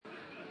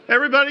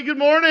Everybody, good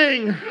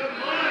morning. Good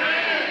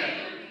morning.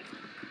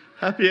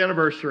 Happy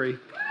anniversary.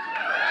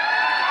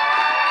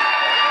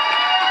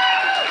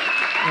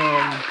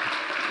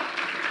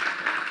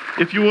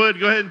 If you would,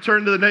 go ahead and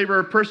turn to the neighbor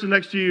or person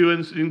next to you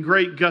and in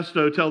great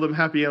gusto tell them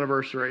happy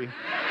anniversary.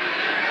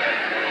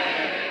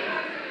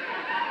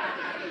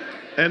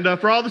 And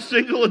for all the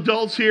single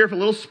adults here, if a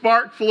little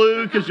spark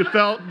flew because you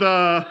felt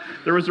there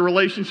was a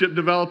relationship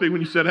developing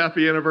when you said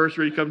happy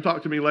anniversary, come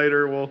talk to me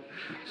later. We'll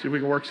see if we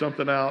can work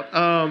something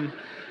out.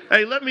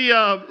 Hey, let me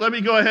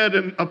go ahead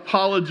and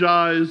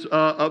apologize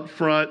up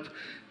front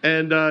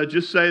and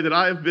just say that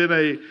I have been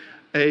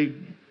a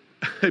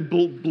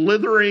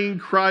blithering,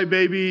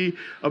 crybaby,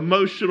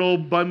 emotional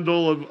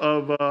bundle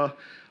of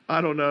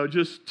I don't know,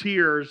 just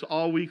tears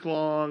all week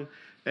long,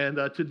 and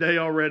today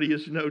already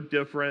is no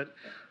different.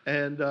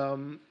 And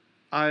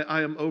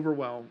I am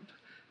overwhelmed.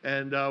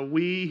 And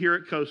we here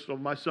at Coastal,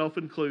 myself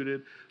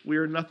included, we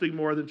are nothing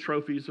more than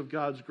trophies of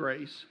God's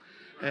grace.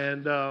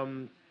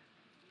 And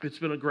it's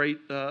been a great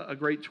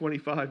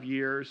 25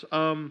 years.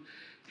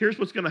 Here's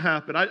what's going to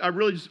happen.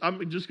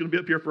 I'm just going to be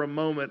up here for a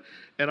moment,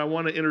 and I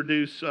want to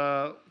introduce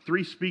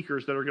three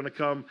speakers that are going to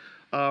come,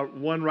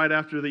 one right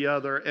after the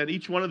other. And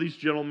each one of these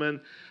gentlemen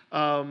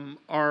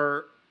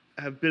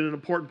have been an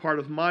important part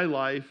of my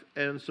life,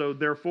 and so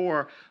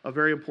therefore a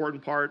very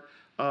important part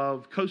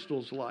of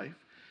Coastal's life.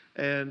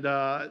 And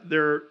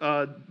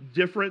they're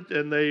different,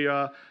 and they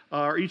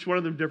are each one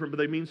of them different, but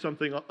they mean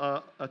something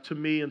to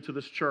me and to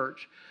this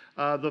church.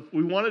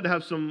 We wanted to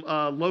have some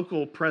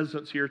local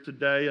presence here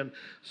today, and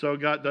so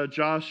got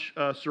Josh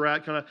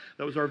Surratt, that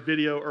was our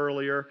video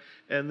earlier,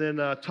 and then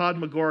Todd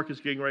McGork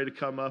is getting ready to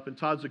come up, and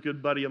Todd's a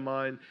good buddy of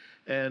mine,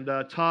 and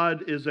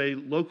Todd is a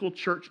local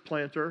church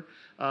planter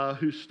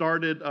who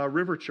started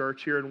River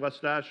Church here in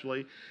West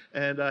Ashley,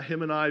 and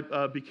him and I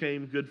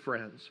became good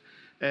friends.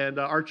 And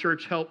our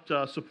church helped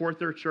support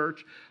their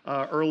church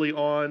early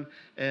on,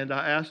 and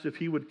I asked if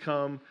he would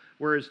come.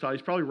 Where is Todd?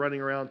 He's probably running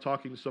around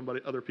talking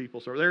to other people.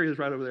 So there he is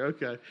right over there.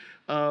 Okay.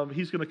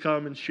 He's going to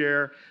come and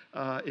share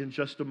in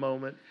just a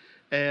moment.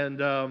 And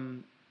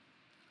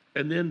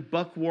then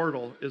Buck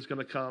Wardle is going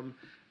to come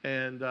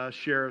and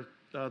share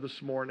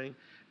this morning.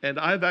 And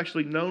I've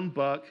actually known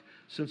Buck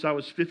since I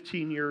was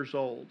 15 years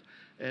old.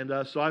 And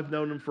so I've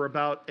known him for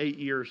about 8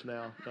 years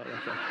now.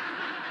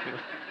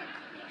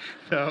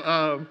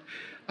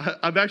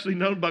 I've actually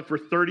known Buck for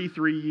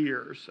 33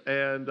 years.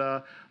 And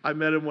I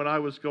met him when I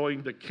was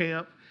going to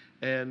camp.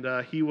 And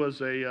he was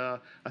I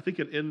think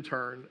an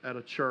intern at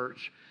a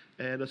church,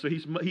 and so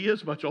he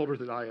is much older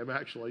than I am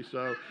actually.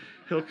 So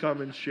he'll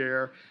come and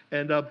share.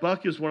 And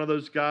Buck is one of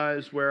those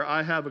guys where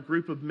I have a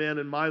group of men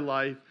in my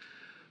life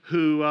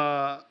who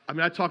I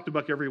talk to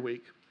Buck every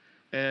week,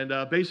 and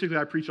basically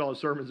I preach all his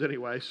sermons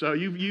anyway. So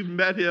you've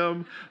met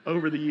him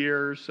over the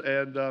years,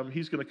 and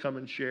he's going to come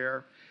and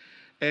share.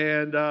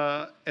 And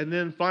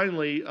then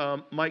finally,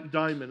 Mike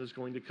Diamond is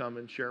going to come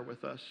and share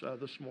with us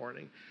this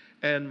morning.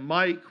 And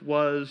Mike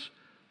was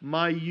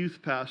my youth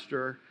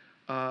pastor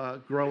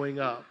growing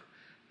up.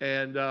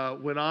 And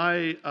when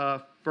I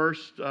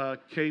first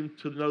came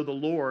to know the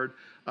Lord,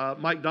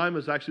 Mike Diamond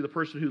was actually the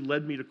person who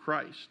led me to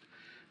Christ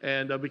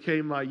and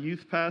became my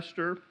youth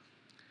pastor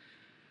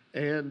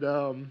and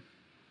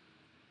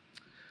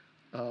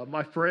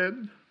my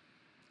friend.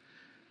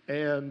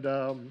 And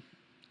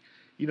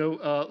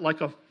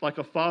like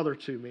a father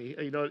to me.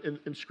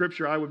 In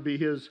Scripture, I would be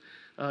his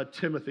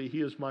Timothy.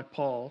 He is my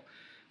Paul.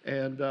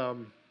 And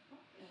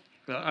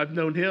I've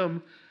known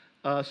him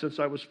since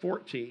I was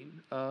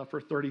 14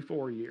 for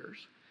 34 years.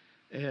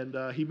 And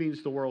he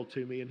means the world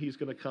to me. And he's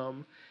going to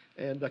come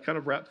and kind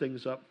of wrap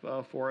things up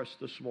for us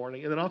this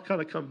morning. And then I'll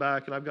kind of come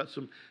back, and I've got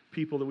some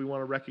people that we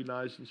want to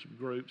recognize in some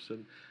groups.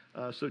 And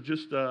so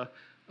just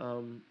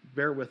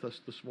bear with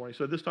us this morning.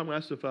 So this time I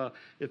asked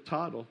if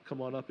Todd will come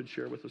on up and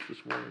share with us this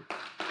morning.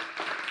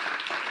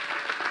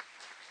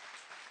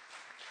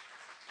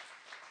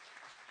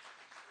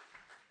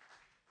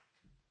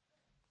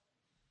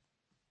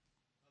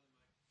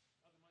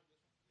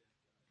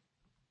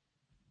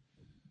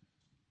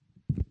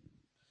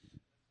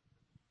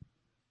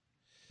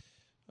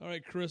 All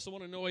right, Chris, I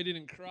want to know I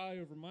didn't cry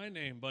over my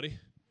name, buddy.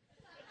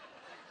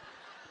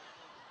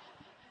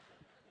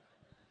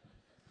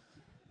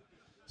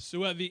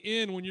 So at the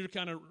end, when you're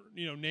kind of,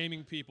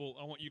 naming people,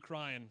 I want you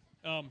crying.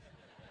 Well,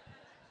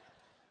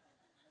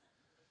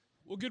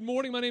 good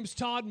morning. My name's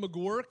Todd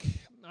McGork.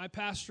 I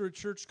pastor a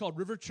church called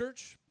River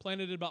Church,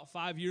 planted it about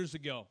 5 years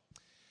ago.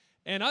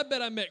 And I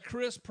bet I met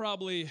Chris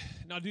probably,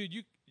 now, dude,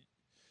 you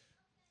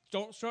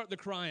don't start the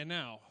crying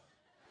now.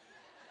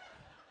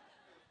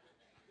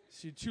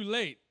 See, too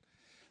late.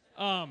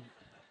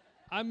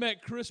 I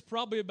met Chris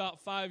probably about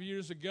 5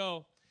 years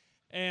ago,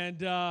 and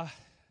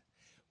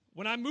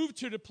when I moved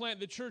here to plant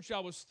the church, I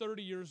was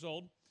 30 years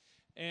old,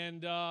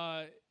 and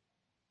I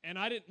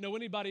didn't know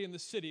anybody in the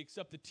city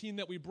except the team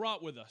that we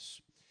brought with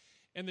us.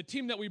 And the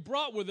team that we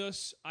brought with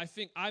us, I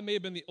think I may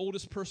have been the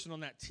oldest person on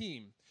that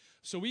team.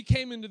 So we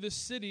came into this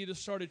city to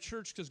start a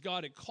church because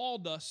God had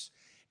called us,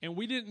 and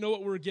we didn't know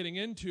what we were getting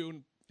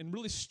into, and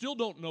really still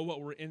don't know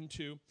what we're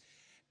into.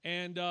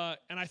 And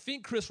I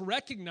think Chris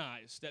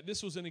recognized that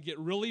this was going to get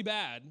really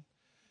bad,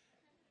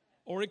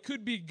 or it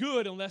could be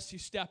good unless he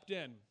stepped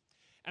in.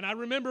 And I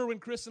remember when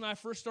Chris and I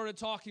first started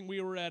talking,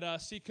 we were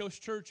at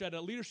Seacoast Church at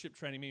a leadership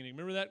training meeting.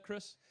 Remember that,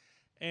 Chris?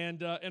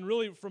 And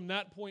really from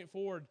that point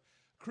forward,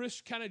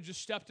 Chris kind of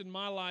just stepped in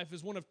my life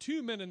as one of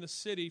two men in the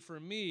city for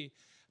me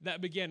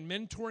that began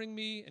mentoring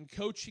me and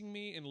coaching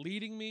me and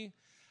leading me.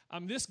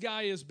 This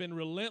guy has been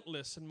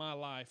relentless in my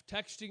life,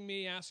 texting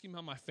me, asking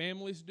how my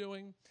family's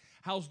doing,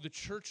 how's the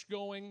church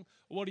going,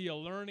 what are you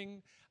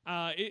learning?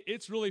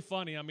 It's really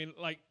funny. I mean,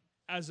 like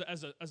as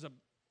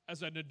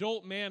an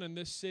adult man in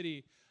this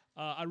city,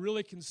 I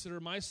really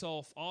consider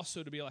myself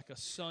also to be like a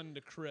son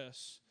to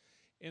Chris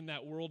in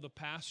that world of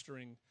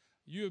pastoring.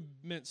 You have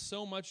meant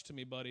so much to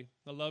me, buddy.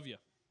 I love you.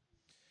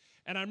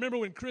 And I remember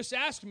when Chris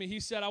asked me,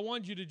 he said, I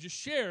wanted you to just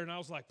share. And I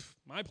was like,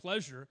 my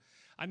pleasure.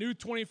 I knew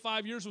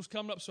 25 years was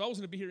coming up, so I was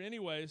going to be here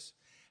anyways.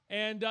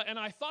 And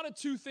I thought of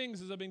two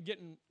things as I've been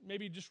getting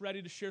maybe just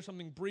ready to share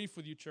something brief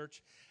with you,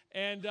 church.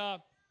 And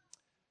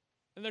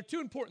they're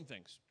two important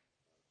things.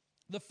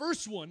 The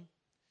first one,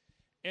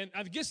 and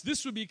I guess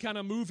this would be kind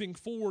of moving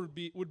forward,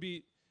 would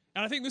be,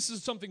 and I think this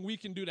is something we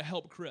can do to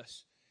help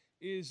Chris,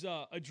 is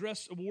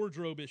address a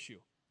wardrobe issue,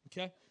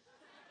 okay?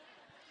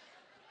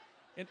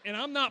 And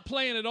I'm not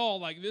playing at all.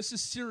 Like, this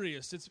is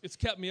serious. It's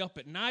kept me up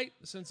at night.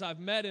 Since I've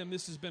met him,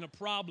 this has been a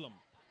problem.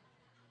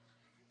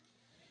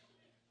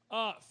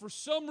 For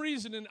some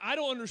reason, and I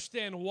don't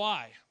understand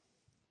why,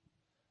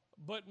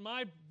 but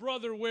my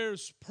brother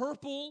wears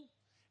purple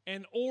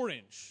and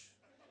orange.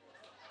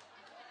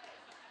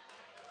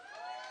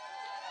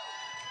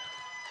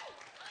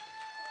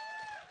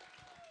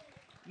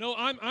 No,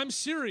 I'm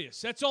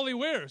serious. That's all he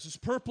wears is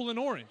purple and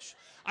orange.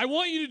 I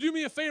want you to do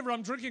me a favor.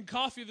 I'm drinking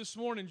coffee this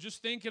morning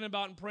just thinking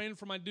about and praying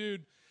for my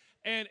dude.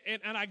 And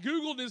I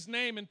Googled his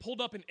name and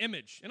pulled up an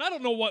image. And I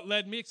don't know what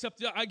led me,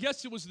 except I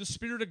guess it was the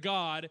Spirit of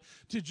God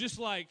to just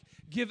like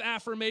give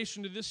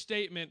affirmation to this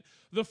statement.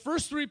 The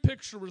first three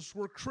pictures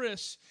were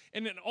Chris,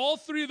 and in all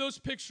three of those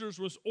pictures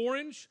was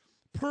orange,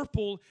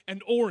 purple,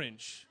 and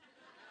orange.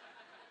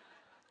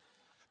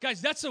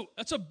 Guys, that's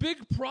a big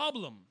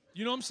problem.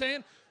 You know what I'm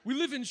saying? We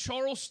live in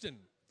Charleston.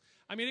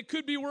 I mean, it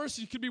could be worse.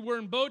 You could be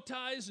wearing bow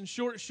ties and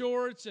short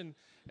shorts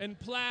and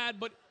plaid,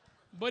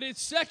 but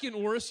it's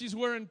second worse. He's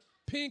wearing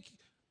pink,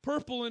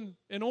 purple,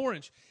 and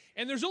orange.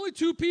 And there's only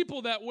two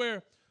people that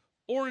wear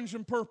orange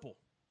and purple.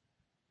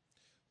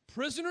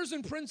 Prisoners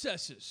and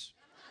princesses.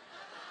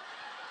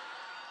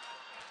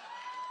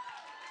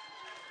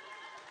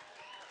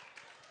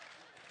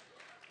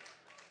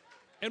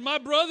 And my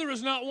brother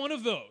is not one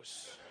of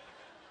those.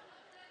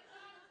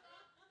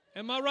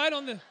 Am I right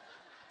on the...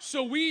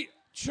 So we,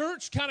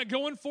 church, kind of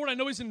going forward. I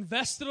know he's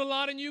invested a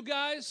lot in you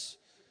guys.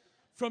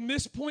 From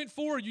this point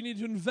forward, you need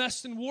to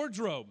invest in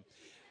wardrobe.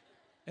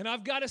 And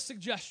I've got a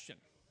suggestion.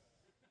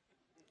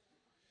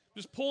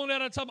 Just pulling it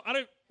out of the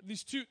top.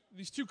 These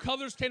two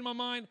colors came to my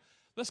mind.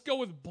 Let's go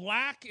with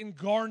black and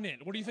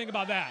garnet. What do you think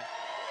about that?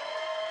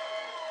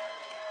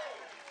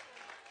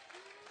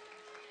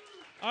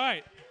 All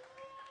right.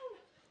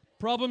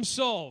 Problem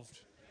solved.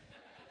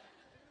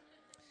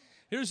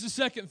 Here's the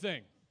second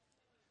thing.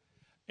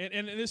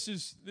 And this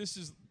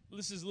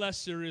is less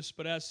serious,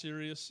 but as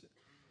serious.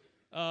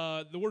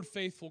 The word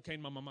faithful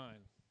came to my mind.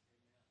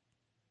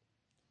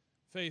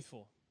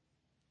 Faithful.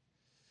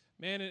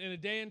 Man, in a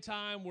day and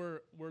time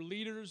where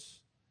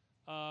leaders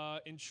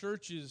in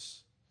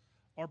churches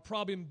are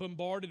probably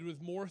bombarded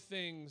with more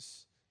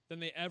things than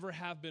they ever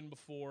have been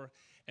before,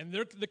 and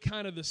they're the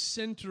kind of the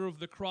center of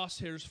the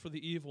crosshairs for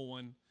the evil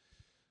one.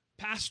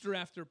 Pastor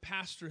after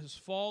pastor has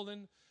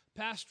fallen.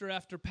 Pastor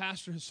after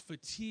pastor has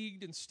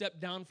fatigued and stepped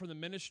down from the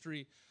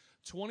ministry.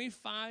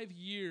 25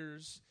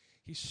 years,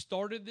 he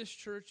started this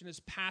church and has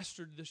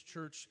pastored this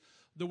church.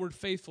 The word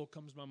faithful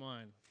comes to my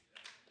mind.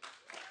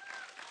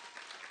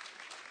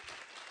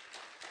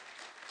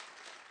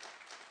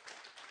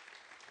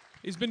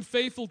 He's been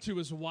faithful to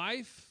his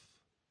wife.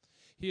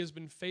 He has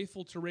been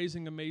faithful to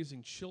raising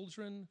amazing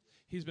children.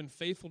 He's been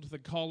faithful to the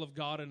call of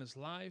God in his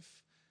life.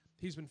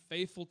 He's been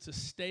faithful to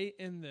stay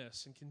in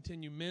this and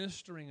continue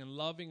ministering and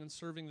loving and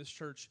serving this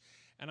church.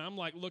 And I'm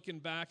like looking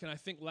back, and I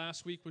think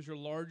last week was your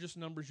largest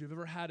numbers you've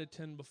ever had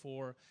attend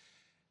before.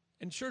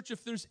 And church,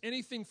 if there's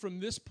anything from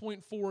this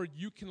point forward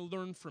you can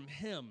learn from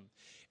him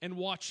and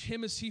watch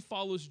him as he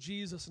follows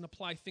Jesus and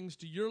apply things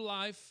to your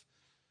life,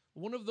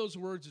 one of those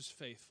words is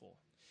faithful.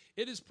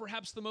 It is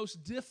perhaps the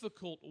most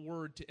difficult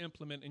word to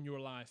implement in your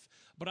life.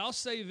 But I'll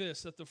say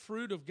this, that the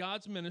fruit of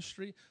God's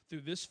ministry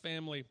through this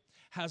family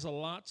has a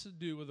lot to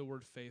do with the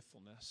word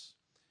faithfulness.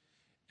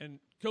 And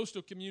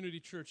Coastal Community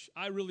Church,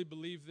 I really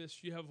believe this.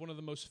 You have one of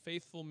the most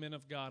faithful men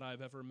of God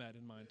I've ever met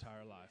in my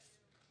entire life.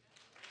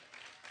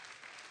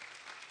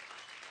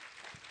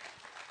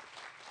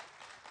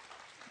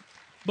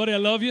 Buddy, I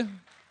love you.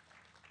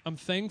 I'm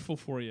thankful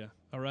for you,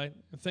 all right?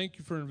 And thank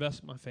you for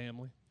investing in my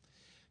family.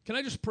 Can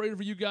I just pray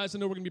for you guys? I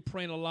know we're going to be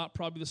praying a lot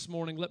probably this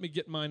morning. Let me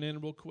get mine in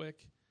real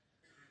quick.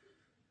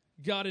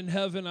 God in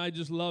heaven, I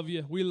just love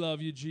you. We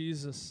love you,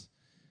 Jesus.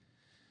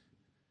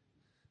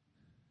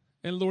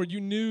 And Lord, you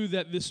knew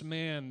that this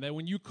man, that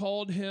when you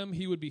called him,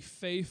 he would be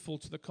faithful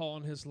to the call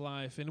in his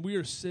life. And we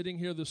are sitting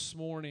here this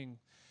morning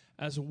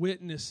as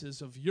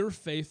witnesses of your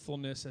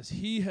faithfulness as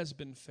he has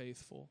been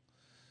faithful.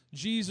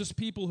 Jesus,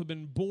 people have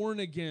been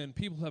born again.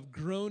 People have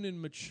grown in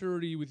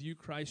maturity with you,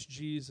 Christ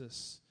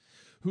Jesus,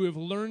 who have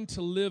learned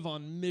to live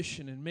on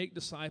mission and make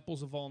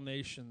disciples of all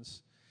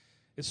nations.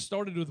 It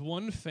started with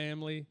one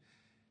family,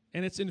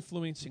 and it's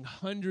influencing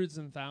hundreds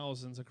and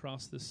thousands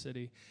across this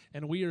city.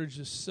 And we are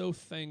just so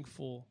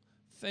thankful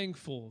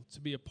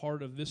to be a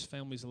part of this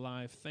family's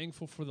life,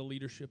 thankful for the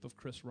leadership of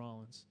Chris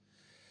Rollins.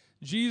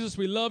 Jesus,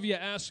 we love you.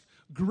 Ask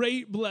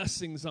great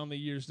blessings on the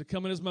years to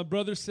come. And as my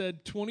brother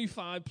said,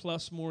 25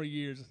 plus more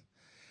years.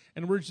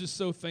 And we're just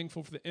so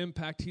thankful for the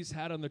impact he's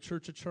had on the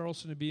Church of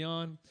Charleston and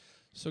beyond.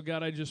 So,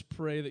 God, I just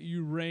pray that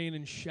you rain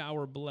and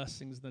shower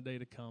blessings in the day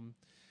to come.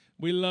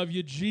 We love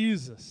you,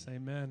 Jesus.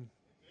 Amen.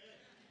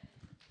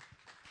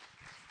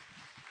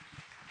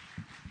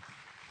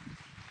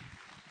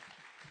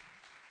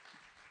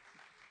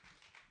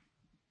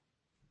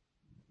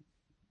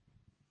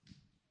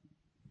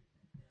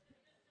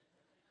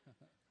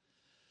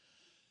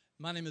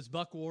 My name is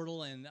Buck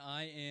Wardle, and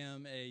I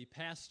am a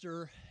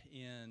pastor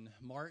in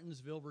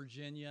Martinsville,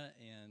 Virginia,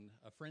 and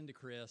a friend to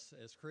Chris.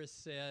 As Chris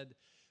said,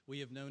 we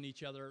have known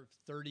each other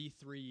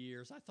 33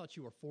 years. I thought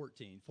you were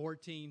 14,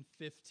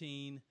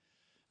 15.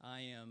 I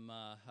am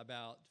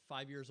about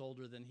 5 years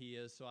older than he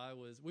is, so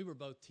we were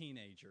both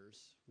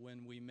teenagers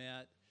when we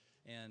met,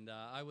 and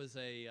I was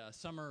a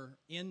summer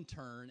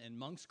intern in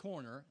Monk's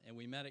Corner, and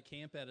we met at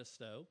Camp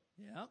Edisto.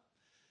 Yeah.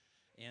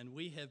 And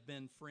we have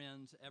been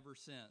friends ever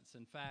since.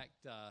 In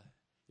fact,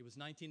 it was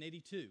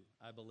 1982,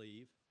 I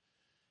believe,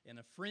 and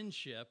a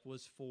friendship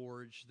was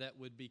forged that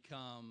would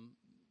become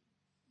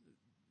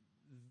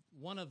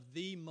one of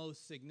the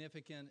most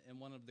significant and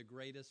one of the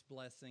greatest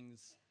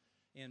blessings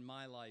in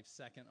my life,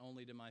 second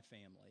only to my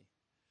family.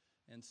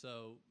 And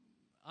so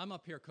I'm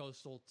up here,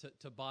 Coastal,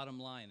 to bottom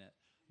line it.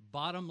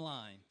 Bottom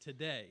line,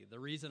 today, the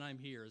reason I'm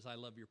here is I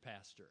love your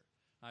pastor.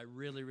 I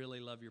really, really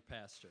love your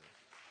pastor.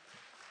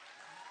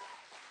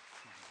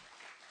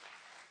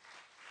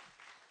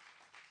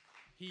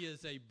 He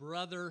is a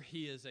brother,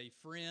 he is a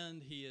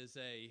friend, he is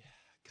a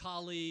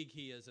colleague,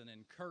 he is an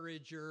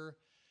encourager.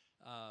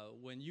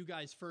 When you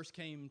guys first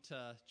came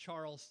to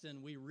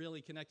Charleston, we really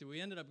connected.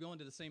 We ended up going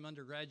to the same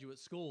undergraduate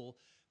school,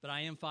 but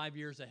I am 5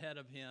 years ahead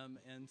of him,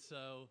 and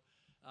so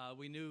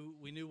we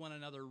knew one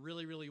another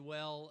really, really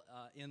well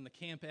in the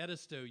Camp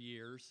Edisto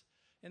years,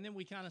 and then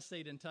we kind of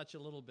stayed in touch a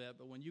little bit,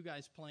 but when you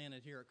guys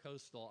planted here at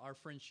Coastal, our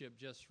friendship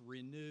just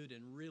renewed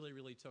and really,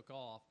 really took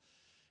off.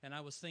 And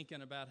I was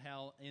thinking about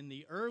how in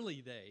the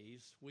early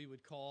days we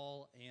would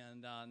call,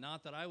 and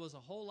not that I was a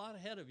whole lot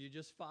ahead of you,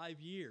 just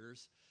 5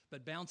 years,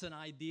 but bouncing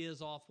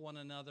ideas off one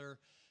another.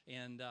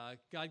 And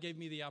God gave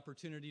me the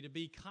opportunity to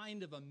be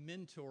kind of a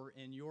mentor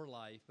in your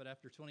life. But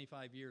after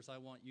 25 years, I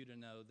want you to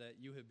know that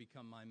you have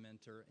become my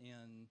mentor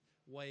in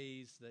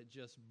ways that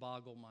just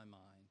boggle my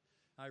mind.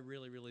 I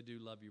really, really do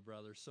love you,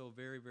 brother, so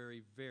very,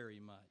 very, very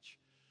much.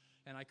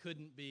 And I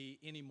couldn't be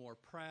any more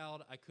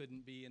proud. I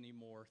couldn't be any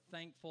more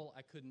thankful.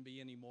 I couldn't be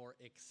any more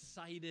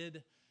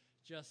excited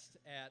just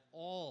at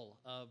all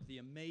of the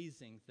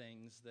amazing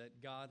things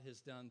that God has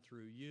done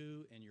through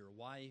you and your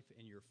wife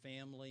and your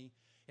family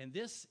and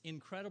this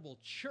incredible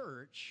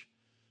church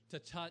to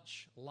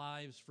touch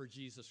lives for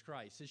Jesus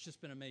Christ. It's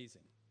just been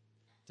amazing.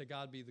 To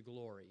God be the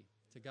glory.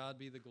 To God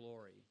be the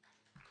glory.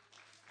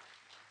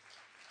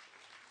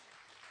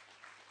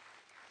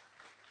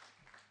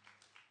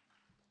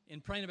 In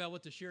praying about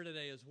what to share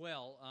today as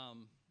well,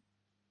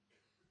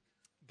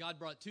 God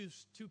brought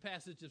two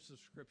passages of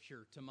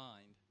Scripture to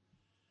mind.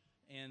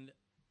 And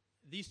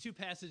these two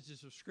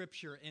passages of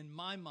Scripture, in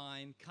my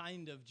mind,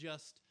 kind of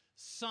just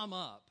sum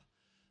up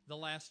the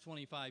last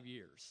 25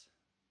 years.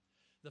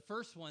 The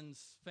first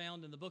one's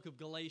found in the book of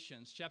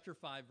Galatians, chapter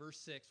 5, verse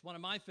 6, one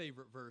of my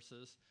favorite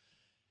verses.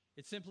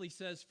 It simply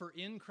says, "For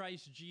in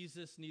Christ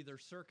Jesus, neither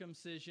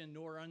circumcision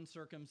nor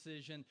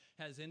uncircumcision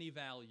has any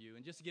value."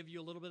 And just to give you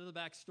a little bit of the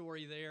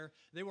backstory there,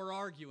 they were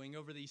arguing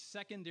over these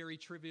secondary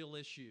trivial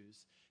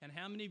issues. And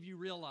how many of you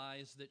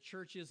realize that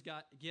churches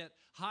get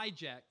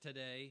hijacked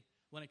today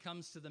when it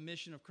comes to the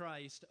mission of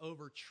Christ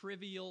over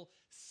trivial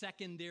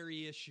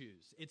secondary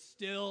issues? It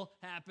still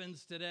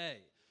happens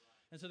today.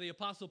 And so the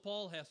Apostle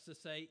Paul has to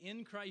say,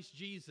 in Christ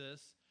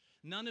Jesus,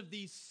 none of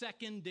these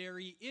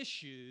secondary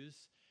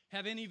issues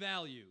have any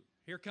value.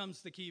 Here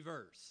comes the key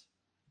verse.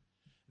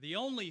 The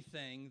only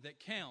thing that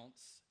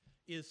counts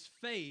is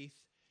faith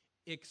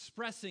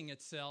expressing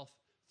itself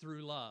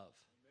through love.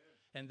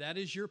 Amen. And that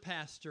is your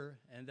pastor,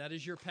 and that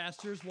is your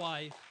pastor's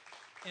wife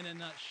in a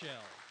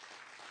nutshell.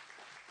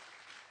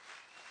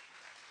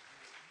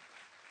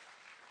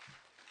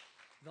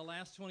 The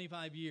last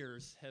 25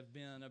 years have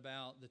been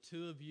about the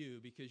two of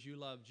you, because you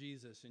love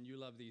Jesus and you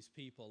love these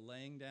people,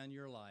 laying down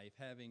your life,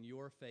 having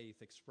your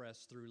faith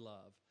expressed through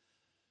love.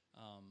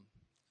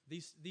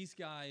 These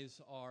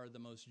guys are the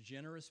most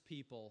generous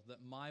people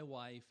that my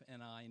wife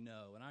and I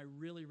know, and I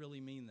really,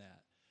 really mean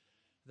that.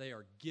 They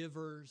are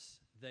givers.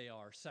 They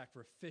are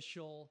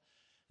sacrificial.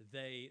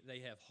 They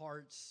have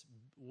hearts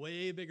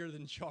way bigger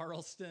than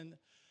Charleston.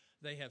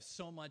 They have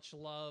so much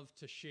love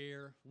to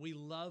share. We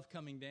love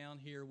coming down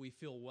here. We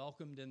feel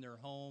welcomed in their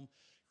home.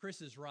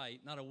 Chris is right.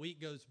 Not a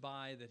week goes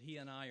by that he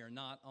and I are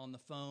not on the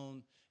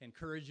phone,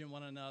 encouraging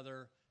one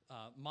another,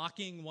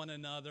 mocking one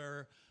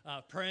another,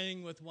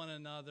 praying with one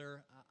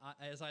another.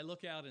 As I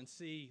look out and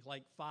see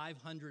like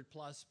 500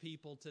 plus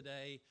people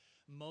today,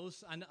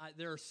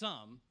 there are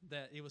some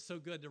that it was so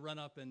good to run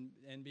up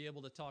and be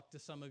able to talk to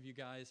some of you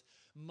guys.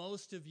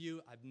 Most of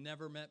you I've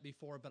never met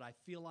before, but I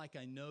feel like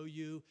I know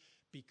you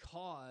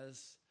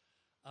because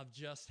of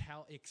just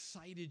how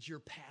excited your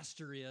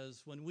pastor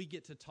is when we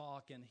get to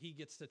talk and he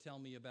gets to tell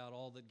me about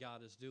all that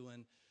God is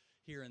doing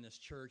here in this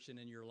church and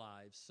in your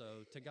lives.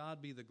 So to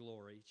God be the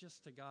glory,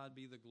 just to God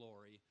be the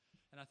glory.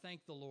 And I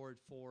thank the Lord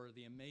for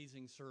the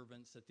amazing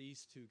servants that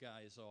these two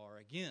guys are.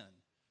 Again,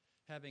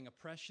 having a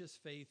precious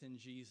faith in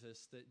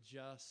Jesus that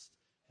just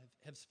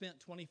have spent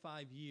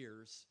 25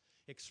 years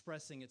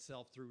expressing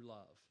itself through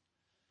love.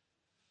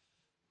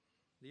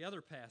 The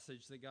other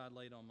passage that God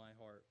laid on my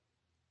heart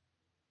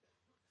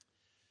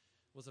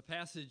was a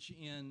passage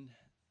in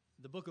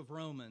the book of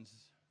Romans,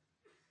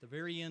 the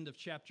very end of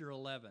chapter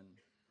 11.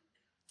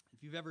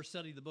 If you've ever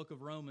studied the book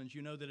of Romans,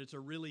 you know that it's a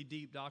really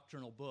deep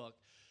doctrinal book.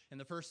 In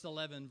the first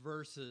 11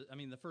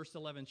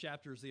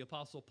 chapters, the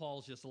Apostle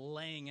Paul's just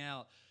laying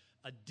out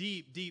a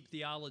deep, deep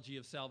theology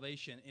of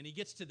salvation. And he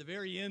gets to the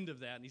very end of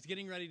that, and he's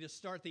getting ready to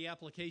start the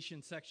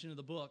application section of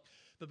the book.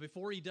 But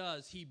before he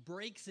does, he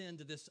breaks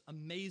into this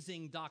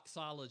amazing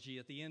doxology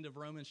at the end of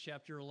Romans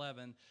chapter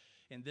 11,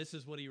 and this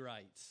is what he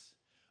writes.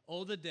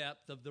 Oh, the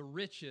depth of the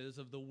riches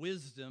of the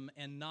wisdom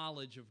and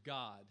knowledge of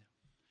God.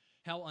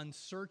 How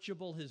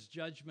unsearchable his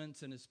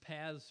judgments and his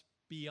paths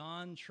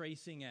beyond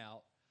tracing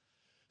out.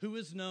 Who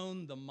has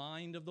known the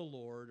mind of the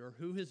Lord, or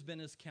who has been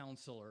his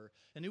counselor?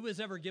 And who has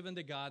ever given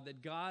to God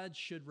that God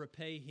should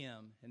repay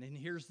him? And then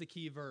here's the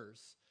key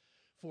verse.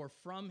 For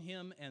from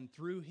him and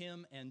through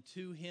him and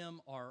to him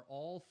are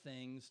all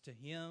things. To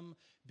him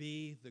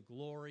be the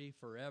glory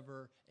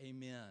forever.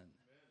 Amen.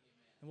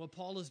 And what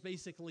Paul is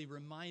basically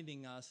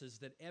reminding us is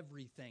that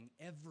everything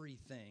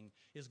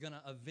is going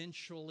to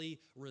eventually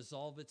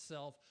resolve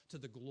itself to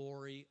the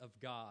glory of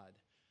God.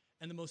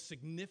 And the most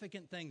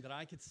significant thing that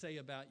I could say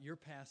about your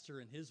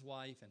pastor and his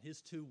wife and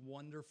his two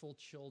wonderful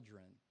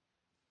children,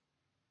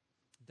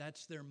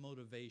 that's their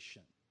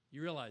motivation.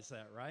 You realize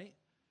that, right?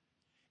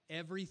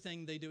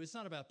 Everything they do, it's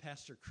not about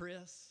Pastor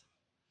Chris.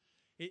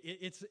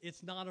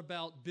 It's not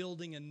about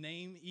building a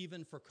name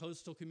even for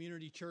Coastal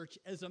Community Church.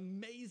 As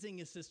amazing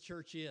as this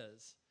church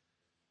is,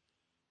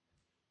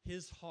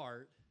 his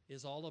heart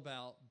is all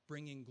about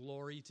bringing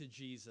glory to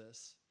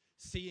Jesus,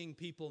 seeing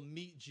people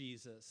meet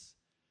Jesus,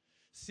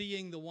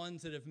 seeing the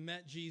ones that have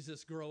met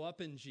Jesus grow up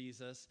in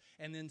Jesus,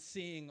 and then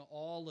seeing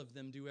all of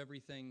them do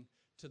everything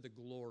to the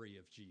glory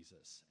of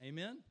Jesus.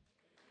 Amen?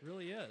 It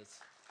really is.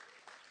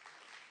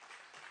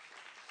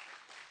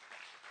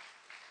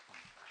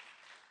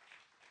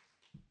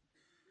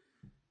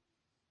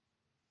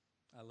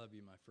 I love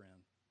you, my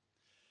friend.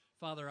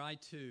 Father, I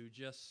too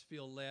just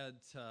feel led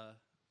to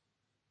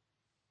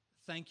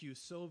thank you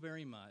so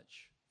very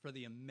much for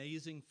the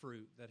amazing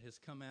fruit that has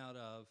come out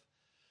of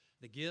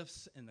the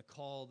gifts and the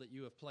call that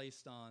you have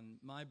placed on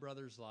my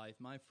brother's life,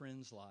 my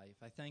friend's life.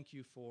 I thank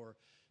you for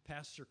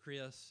Pastor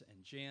Chris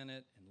and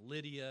Janet and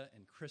Lydia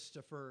and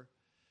Christopher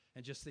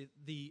and just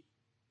the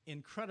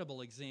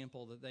incredible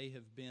example that they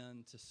have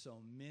been to so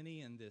many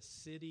in this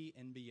city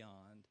and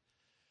beyond.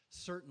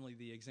 Certainly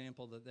the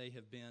example that they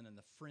have been and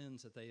the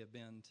friends that they have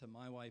been to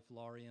my wife,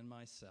 Laurie, and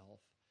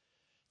myself.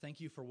 Thank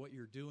you for what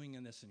you're doing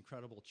in this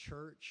incredible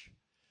church.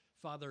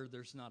 Father,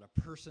 there's not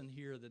a person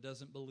here that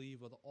doesn't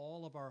believe with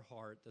all of our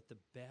heart that the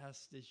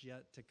best is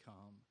yet to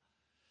come.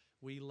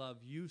 We love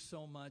you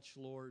so much,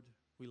 Lord.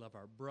 We love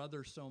our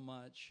brother so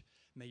much.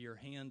 May your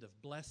hand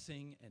of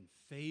blessing and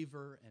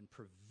favor and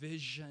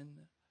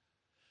provision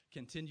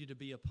continue to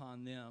be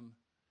upon them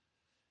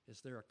as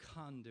they're a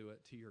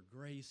conduit to your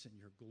grace and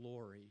your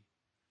glory.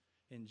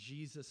 In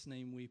Jesus'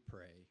 name we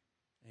pray.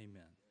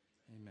 Amen.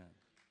 Amen.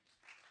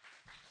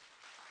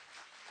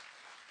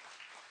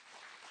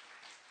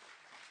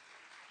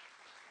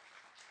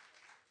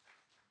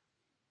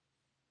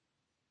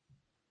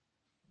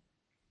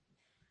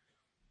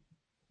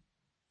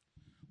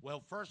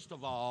 Well, first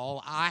of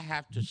all, I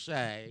have to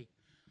say,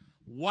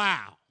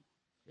 wow.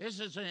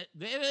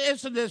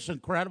 Isn't this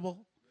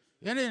incredible?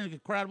 Isn't it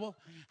incredible?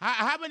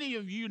 How many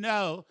of you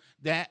know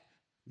that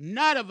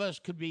none of us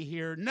could be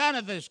here, none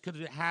of this could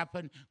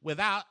happen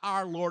without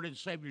our Lord and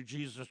Savior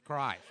Jesus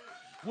Christ?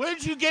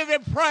 Would you give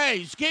him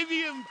praise? Give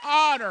him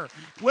honor?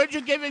 Would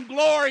you give him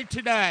glory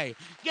today?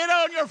 Get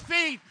on your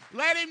feet.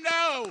 Let him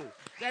know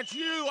that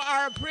you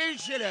are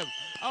appreciative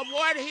of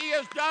what he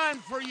has done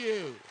for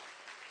you.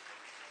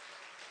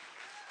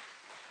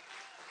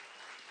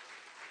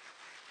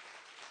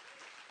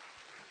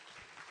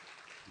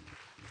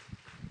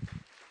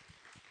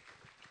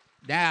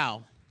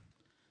 Now,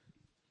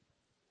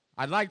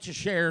 I'd like to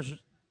share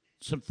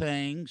some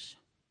things.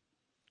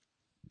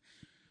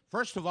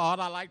 First of all,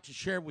 I'd like to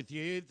share with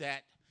you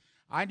that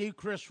I knew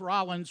Chris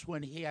Rollins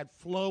when he had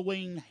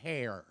flowing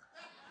hair.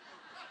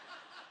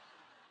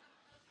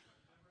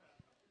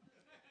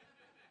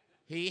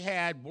 He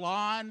had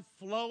blonde,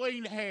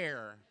 flowing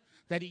hair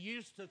that he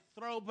used to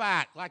throw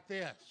back like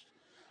this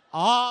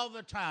all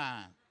the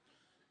time.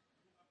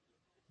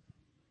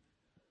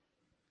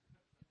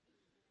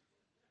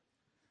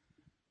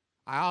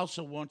 I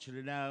also want you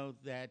to know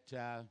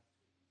that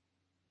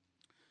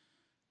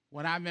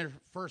when I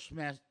first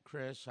met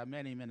Chris, I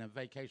met him in a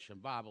vacation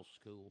Bible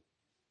school.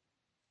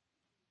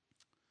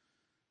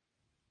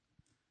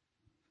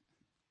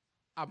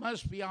 I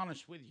must be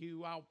honest with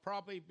you, I'll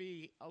probably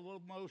be a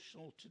little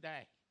emotional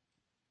today.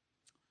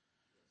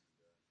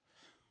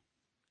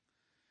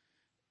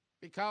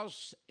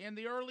 Because in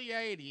the early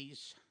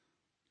 80s,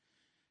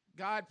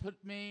 God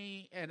put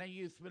me in a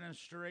youth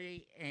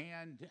ministry,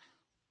 and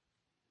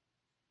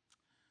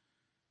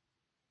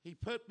He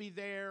put me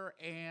there,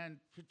 and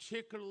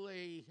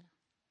particularly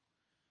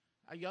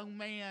a young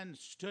man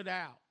stood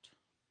out.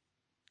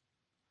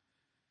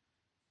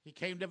 He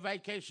came to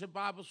Vacation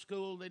Bible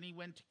School, then he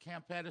went to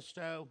Camp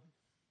Edisto.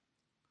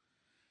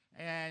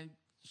 And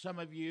some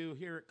of you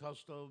here at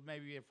Coastal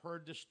maybe have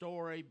heard the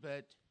story,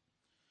 but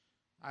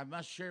I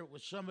must share it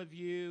with some of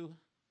you.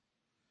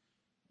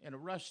 In a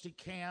rusty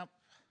camp,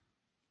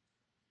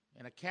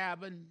 in a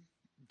cabin,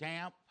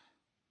 damp,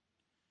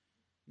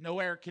 no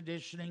air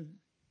conditioning,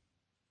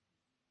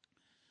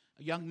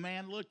 a young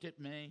man looked at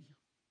me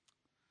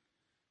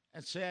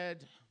and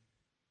said,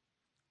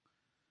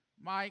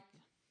 "Mike,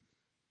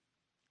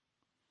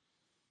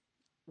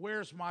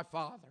 where's my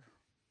father?"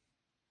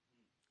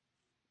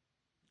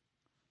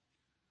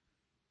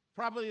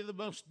 Probably the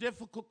most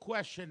difficult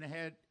question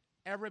had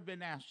ever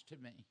been asked to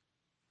me.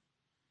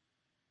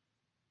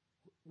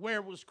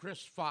 Where was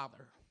Chris'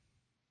 father?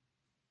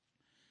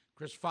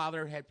 Chris'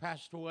 father had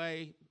passed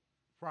away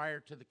prior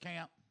to the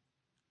camp.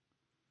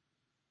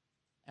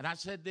 And I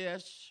said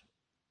this,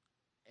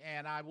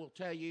 and I will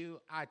tell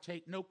you, I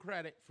take no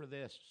credit for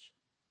this.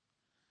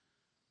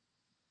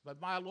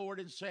 But my Lord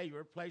and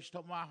Savior placed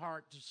on my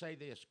heart to say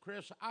this: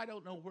 Chris, I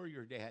don't know where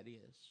your dad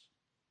is,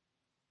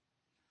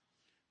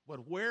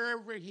 but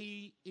wherever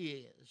he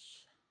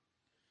is,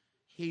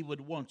 he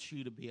would want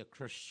you to be a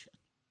Christian.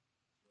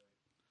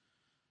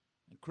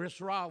 And Chris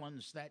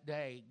Rollins that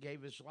day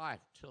gave his life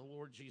to the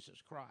Lord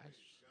Jesus Christ.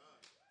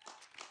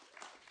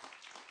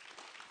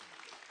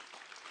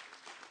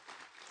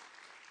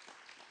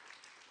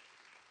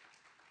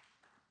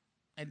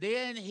 And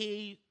then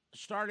he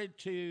started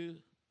to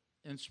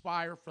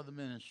inspire for the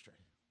ministry.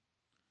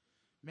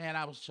 Man,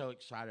 I was so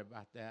excited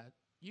about that.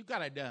 You got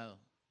to know,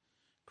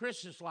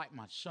 Chris is like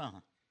my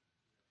son.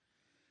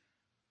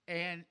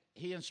 And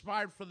he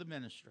inspired for the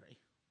ministry.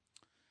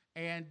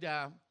 And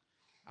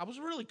I was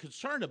really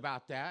concerned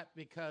about that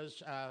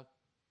because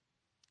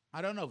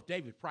I don't know if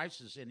David Price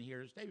is in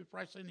here. Is David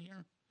Price in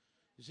here?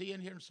 Is he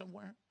in here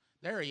somewhere?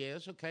 There he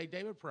is. Okay,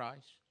 David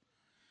Price.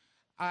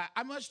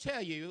 I must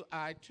tell you,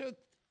 I took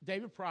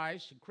David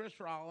Price and Chris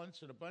Rollins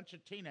and a bunch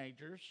of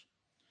teenagers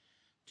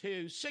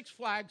to Six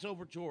Flags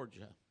over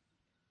Georgia.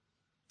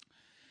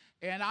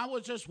 And I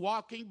was just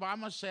walking by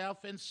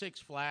myself in Six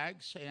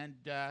Flags, and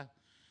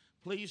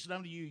please,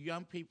 none of you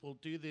young people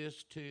do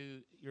this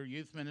to your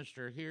youth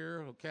minister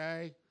here,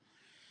 okay?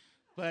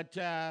 But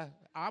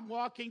I'm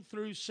walking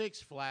through Six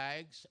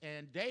Flags,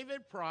 and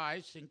David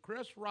Price and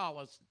Chris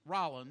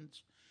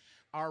Rollins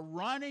are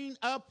running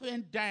up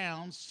and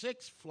down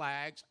Six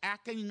Flags,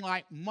 acting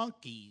like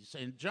monkeys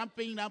and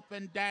jumping up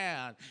and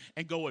down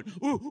and going,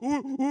 ooh,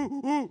 ooh,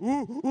 ooh, ooh,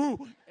 ooh,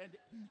 ooh.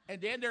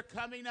 And then they're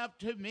coming up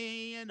to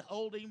me and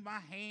holding my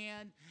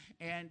hand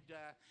and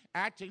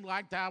acting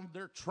like I'm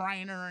their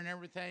trainer and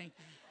everything.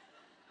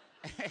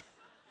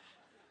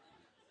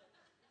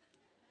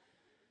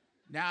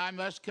 Now, I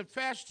must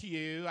confess to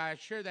you, I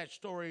shared that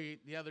story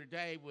the other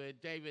day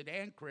with David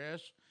and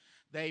Chris.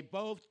 They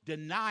both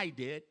denied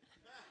it.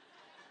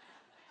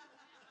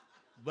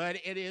 But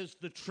it is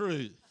the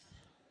truth.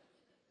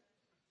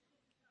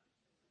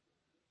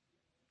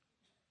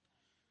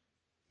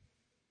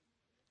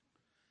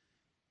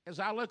 As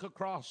I look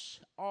across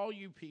all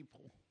you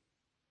people,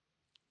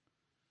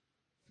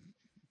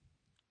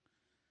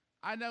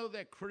 I know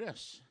that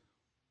Chris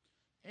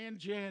and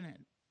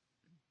Janet,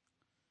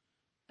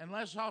 and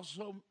let's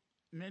also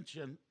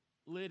mention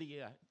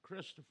Lydia,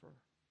 Christopher.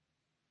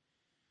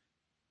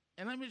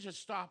 And let me just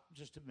stop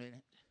just a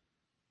minute.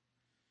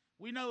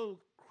 We know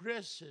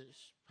Chris's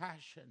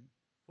passion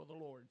for the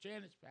Lord,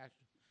 Janet's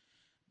passion,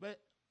 but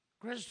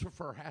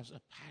Christopher has a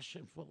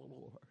passion for the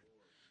Lord.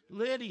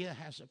 Lydia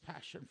has a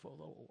passion for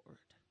the Lord.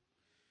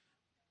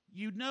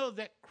 You know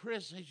that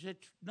Chris is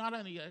not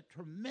only a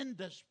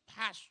tremendous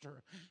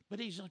pastor, but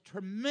he's a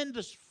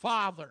tremendous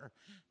father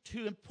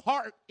to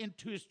impart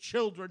into his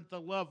children the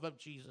love of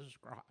Jesus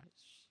Christ.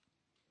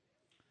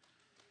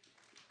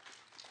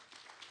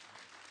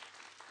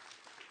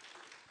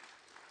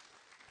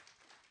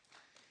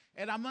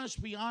 And I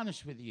must be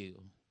honest with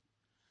you.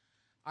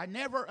 I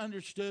never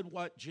understood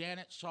what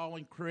Janet saw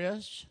in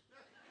Chris.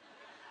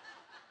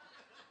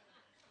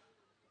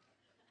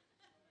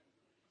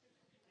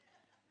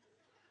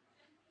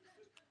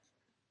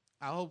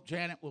 I hope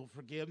Janet will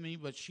forgive me,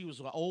 but she was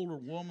an older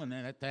woman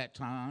at that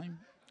time.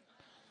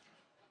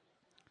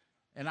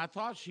 And I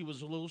thought she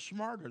was a little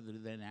smarter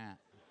than that.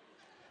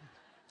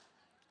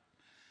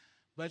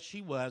 But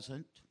she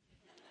wasn't.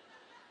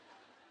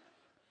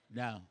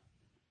 No.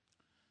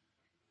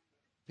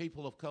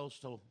 People of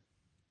Coastal,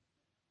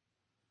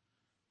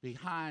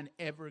 behind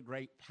every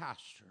great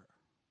pastor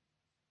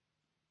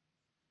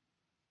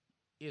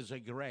is a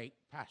great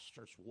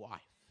pastor's wife.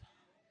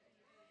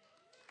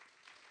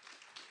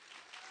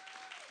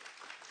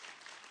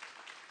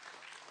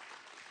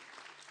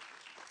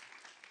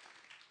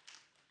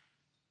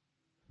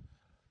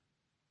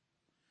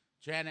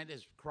 Janet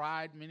has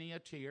cried many a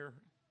tear.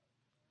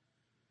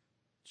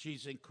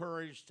 She's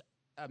encouraged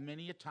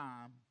many a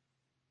time.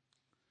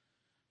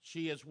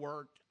 She has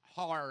worked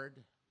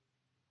hard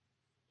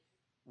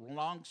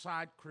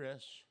alongside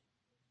Chris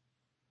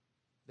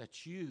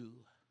that you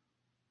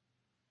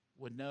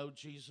would know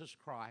Jesus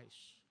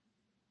Christ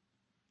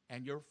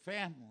and your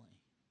family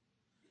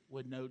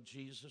would know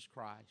Jesus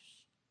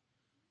Christ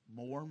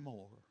more and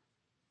more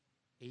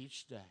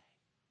each day.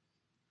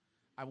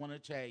 I want to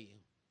tell you,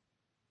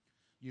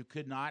 you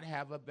could not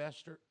have a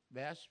best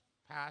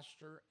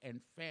pastor and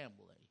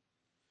family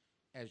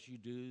as you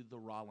do the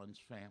Rollins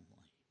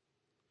family.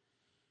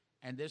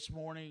 And this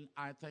morning,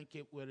 I think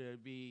it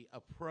would be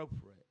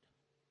appropriate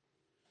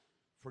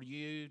for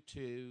you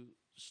to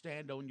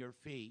stand on your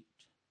feet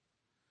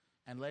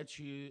and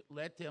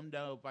let them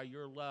know by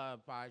your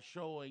love, by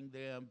showing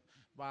them,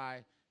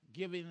 by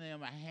giving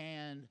them a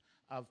hand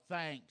of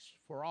thanks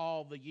for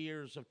all the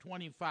years of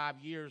 25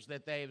 years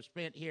that they have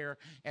spent here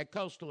at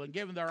Coastal and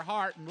given their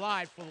heart and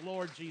life for the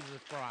Lord Jesus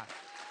Christ.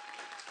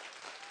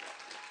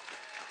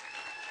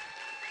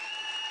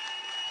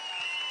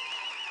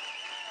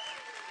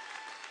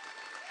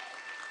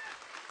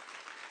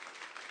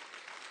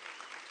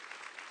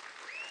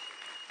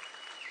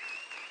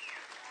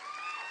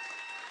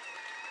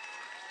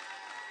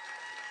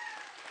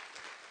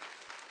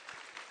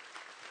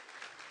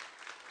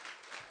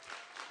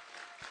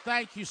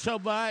 Thank you so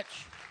much.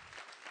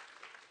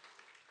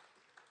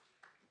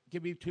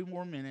 Give me 2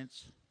 more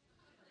minutes.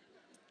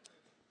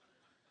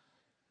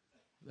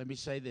 Let me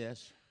say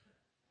this.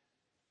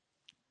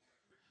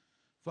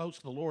 Folks,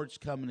 the Lord's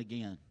coming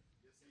again.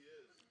 Yes, He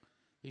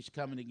is. He's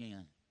coming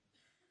again.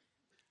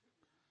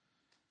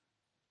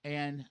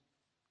 And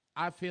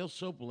I feel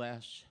so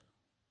blessed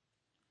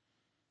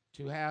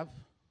to have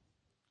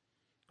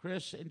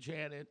Chris and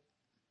Janet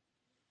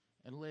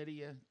and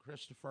Lydia,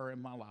 Christopher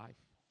in my life.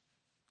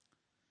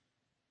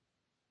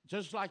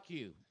 Just like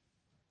you,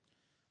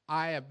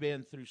 I have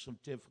been through some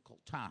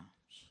difficult times.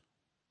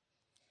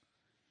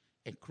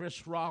 And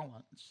Chris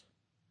Rollins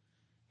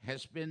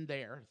has been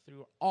there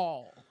through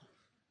all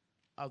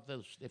of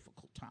those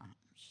difficult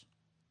times.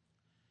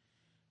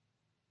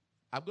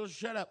 I'm going to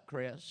shut up,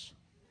 Chris.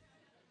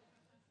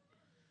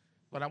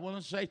 But I want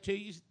to say to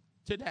you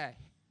today,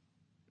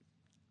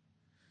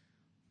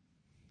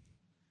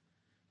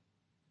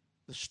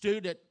 the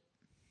student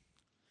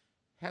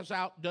has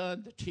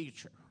outdone the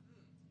teacher.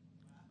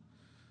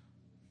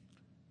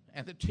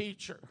 And the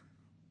teacher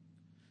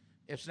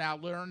is now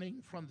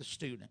learning from the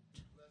student.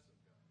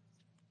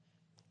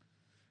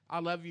 I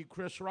love you,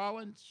 Chris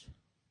Rollins.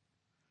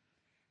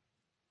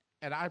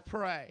 And I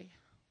pray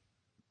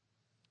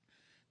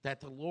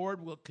that the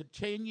Lord will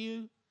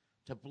continue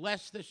to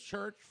bless this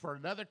church for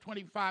another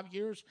 25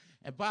 years.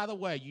 And by the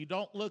way, you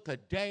don't look a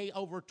day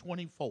over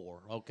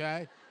 24,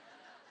 okay?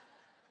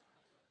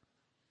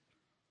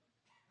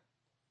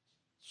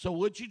 So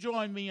would you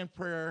join me in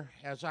prayer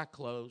as I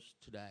close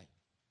today?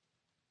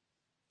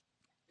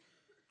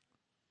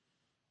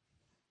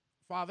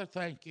 Father,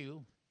 thank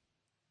you.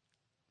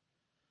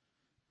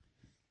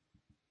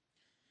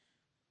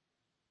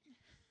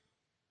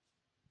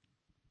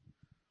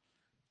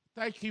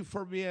 Thank you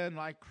for being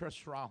like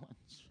Chris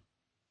Rollins.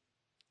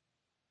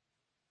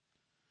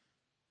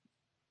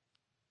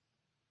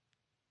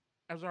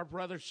 As our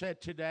brother said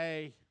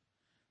today,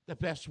 the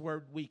best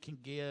word we can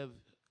give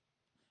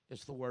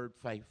is the word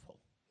faithful.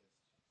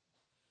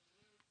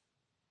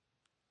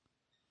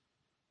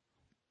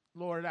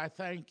 Lord, I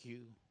thank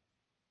you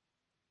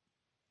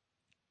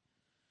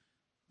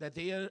that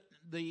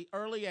the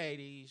early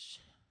 80s,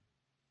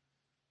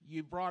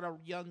 you brought a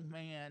young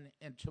man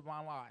into my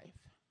life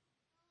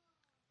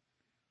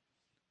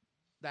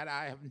that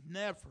I have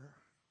never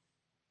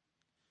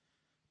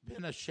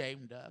been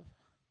ashamed of.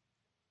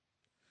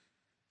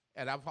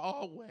 And I've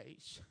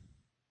always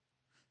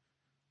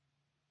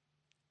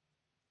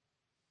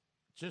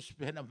just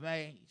been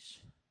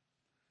amazed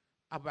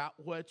about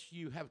what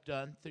you have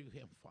done through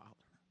him, Father.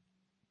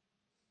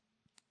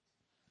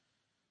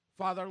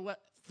 Father,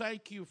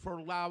 thank you for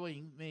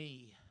allowing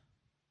me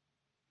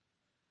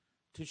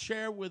to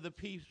share with the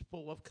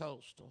people of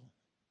Coastal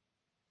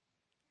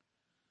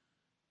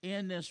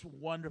in this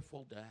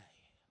wonderful day.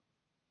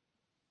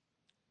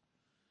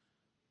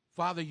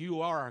 Father,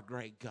 you are a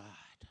great God.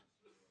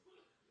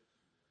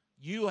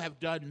 You have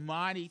done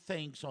mighty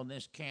things on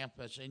this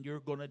campus, and you're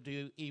going to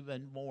do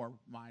even more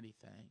mighty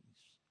things.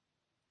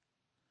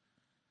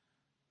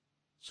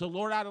 So,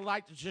 Lord, I'd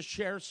like to just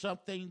share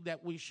something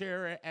that we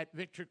share at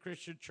Victory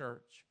Christian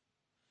Church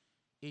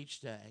each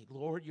day.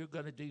 Lord, you're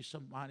going to do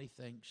some mighty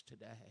things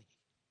today.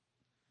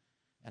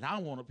 And I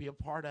want to be a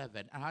part of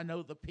it. And I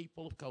know the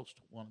people of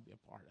Coastal want to be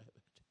a part of it.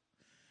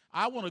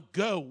 I want to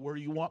go where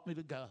you want me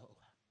to go.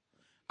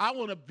 I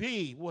want to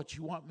be what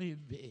you want me to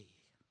be.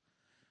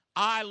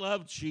 I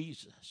love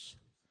Jesus.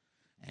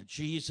 And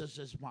Jesus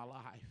is my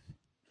life.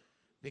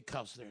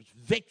 Because there's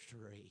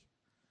victory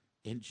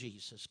in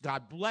Jesus.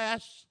 God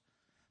bless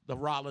the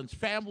Rollins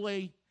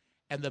family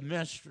and the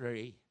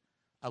ministry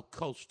of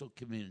Coastal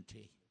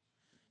Community.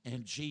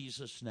 In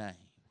Jesus' name,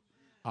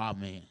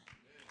 amen.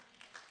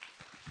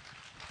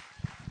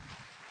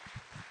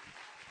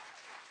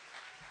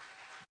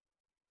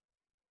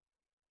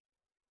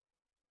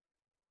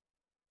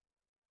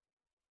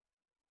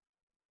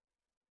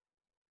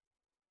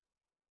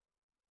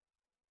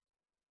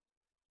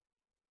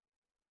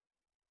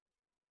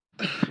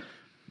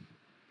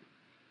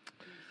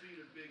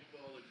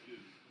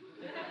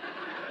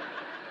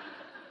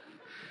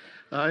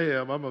 I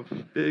am. I'm a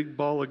big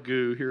ball of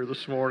goo here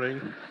this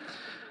morning.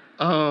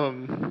 I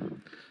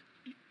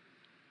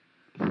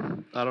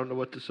don't know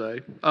what to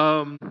say.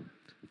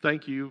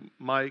 Thank you,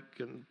 Mike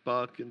and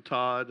Buck and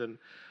Todd. And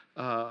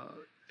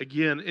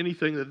again,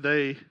 anything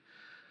that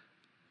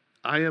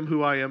I am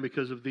who I am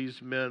because of these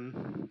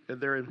men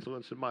and their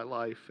influence in my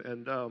life.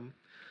 And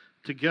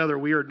together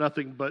we are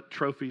nothing but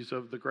trophies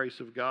of the grace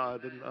of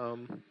God.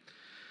 And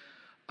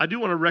I do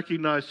want to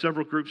recognize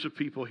several groups of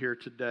people here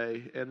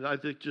today, and I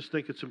just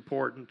think it's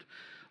important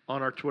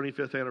on our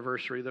 25th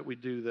anniversary that we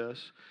do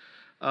this.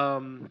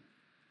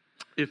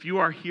 If you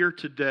are here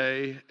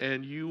today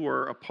and you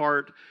were a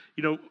part,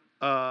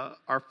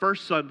 our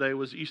first Sunday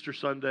was Easter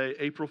Sunday,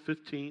 April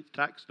 15th,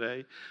 tax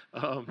day,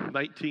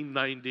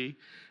 1990,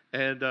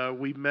 and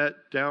we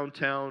met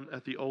downtown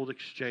at the Old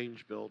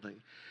Exchange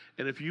Building.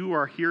 And if you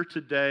are here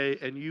today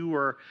and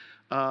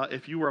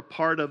if you were a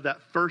part of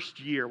that first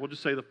year, we'll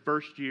just say the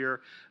first year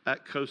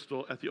at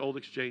Coastal at the Old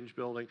Exchange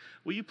Building,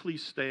 will you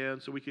please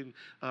stand so we can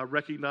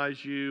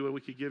recognize you and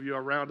we can give you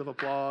a round of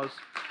applause?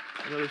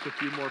 I know there's a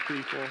few more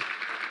people.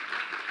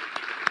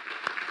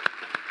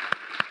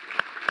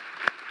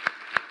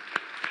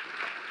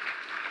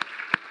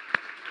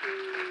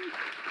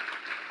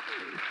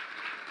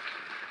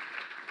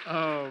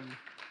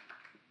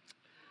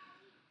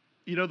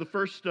 The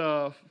first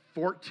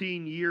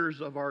 14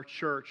 years of our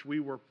church, we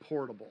were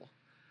portable.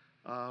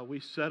 We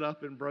set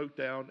up and broke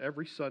down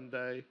every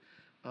Sunday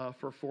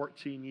for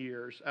 14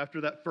 years. After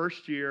that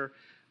first year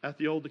at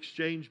the Old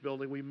Exchange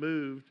Building, we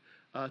moved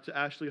to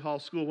Ashley Hall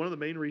School. One of the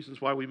main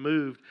reasons why we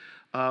moved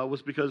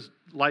was because,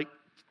 like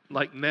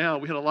now,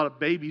 we had a lot of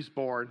babies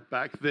born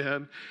back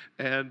then,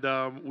 and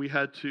we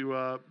had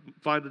to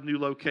find a new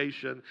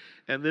location.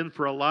 And then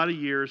for a lot of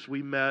years,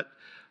 we met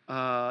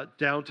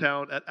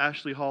downtown at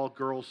Ashley Hall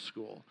Girls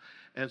School.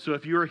 And so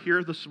if you're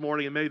here this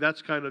morning, and maybe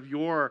that's kind of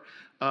your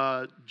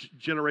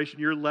generation,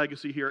 your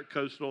legacy here at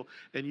Coastal,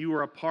 and you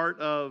were a part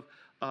of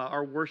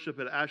our worship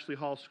at Ashley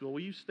Hall School,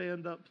 will you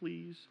stand up,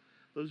 please?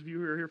 Those of you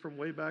who are here from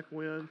way back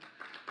when.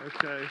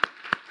 Okay.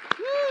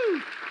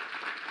 Woo!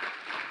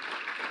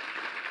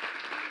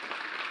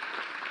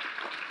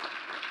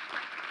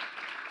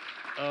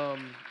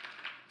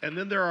 And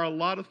then there are a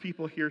lot of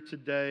people here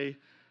today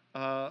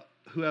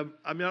who have,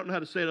 I don't know how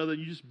to say it other than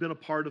you've just been a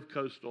part of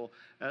Coastal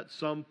at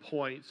some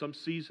point, some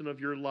season of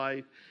your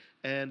life,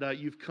 and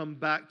you've come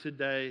back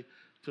today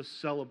to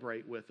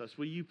celebrate with us.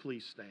 Will you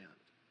please stand?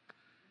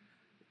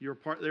 You're a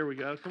part, there we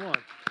go, come on.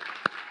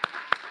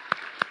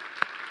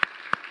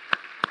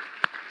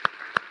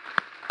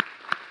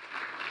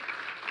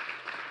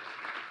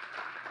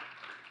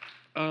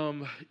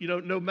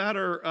 No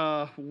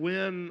matter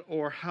when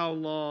or how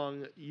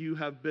long you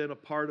have been a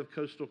part of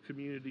Coastal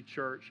Community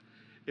Church,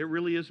 it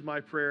really is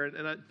my prayer,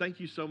 and I thank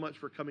you so much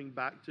for coming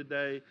back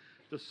today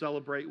to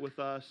celebrate with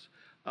us.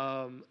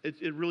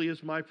 It really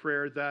is my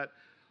prayer that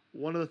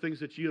one of the things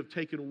that you have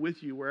taken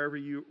with you wherever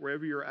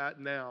you're at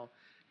now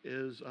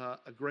is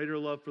a greater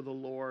love for the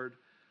Lord,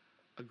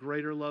 a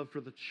greater love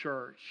for the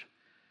church,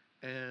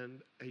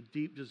 and a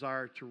deep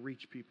desire to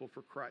reach people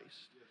for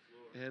Christ.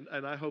 Yes,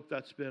 and I hope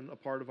that's been a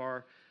part of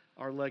our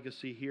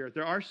legacy here.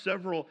 There are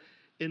several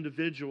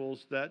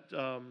individuals that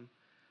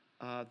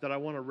I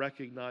want to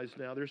recognize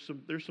now. There's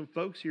some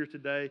folks here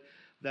today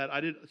that I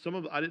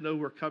didn't know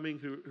were coming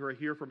who are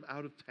here from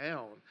out of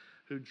town,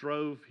 who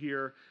drove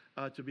here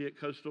to be at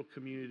Coastal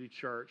Community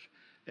Church,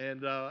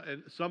 and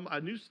some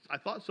I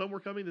thought some were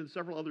coming, and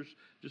several others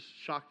just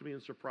shocked me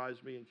and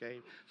surprised me and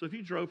came. So if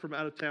you drove from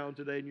out of town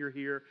today and you're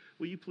here,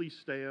 will you please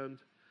stand?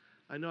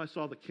 I know I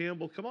saw the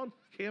Campbell. Come on,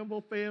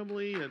 Campbell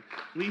family, and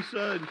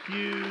Lisa and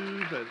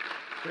Hugh, and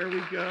there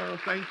we go.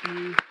 Thank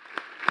you.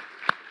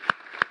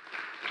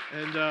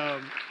 And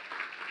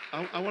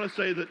I want to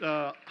say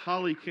that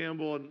Holly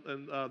Campbell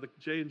and the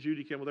Jay and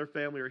Judy Campbell, their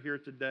family are here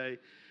today.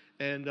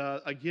 And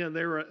again,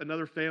 they were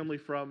another family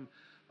from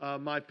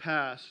my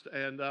past.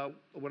 And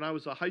when I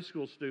was a high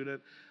school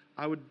student,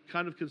 I would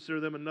kind of consider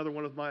them another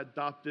one of my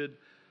adopted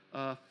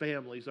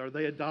families, or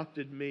they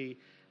adopted me.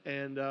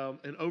 And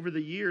over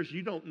the years,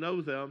 you don't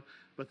know them,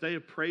 but they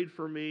have prayed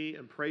for me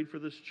and prayed for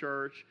this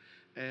church.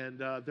 And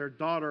their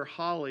daughter,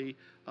 Holly,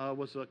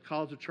 was a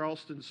College of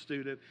Charleston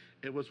student.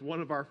 It was one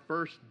of our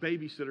first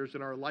babysitters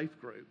in our life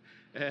group.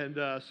 And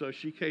so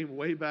she came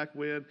way back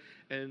when,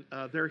 and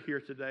they're here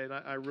today, and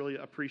I really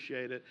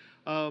appreciate it.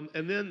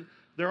 And then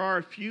there are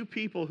a few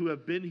people who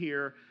have been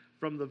here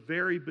from the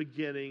very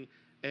beginning,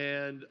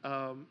 and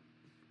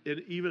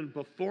even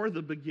before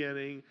the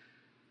beginning,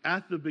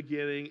 at the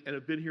beginning, and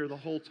have been here the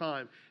whole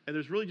time. And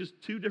there's really just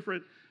two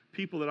different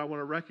people that I want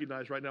to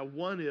recognize right now.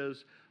 One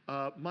is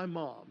my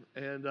mom.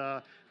 And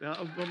now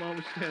my mom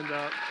will stand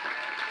up.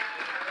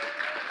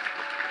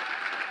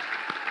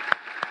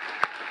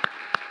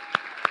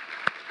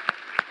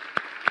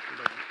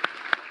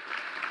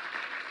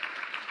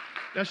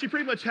 Now, she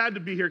pretty much had to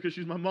be here because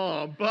she's my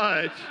mom,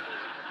 but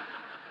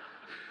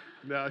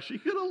no, she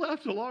could have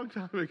left a long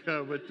time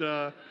ago, but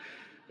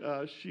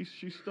she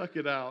stuck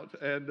it out.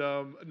 And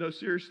no,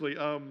 seriously,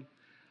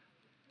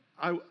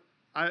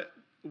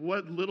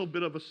 what little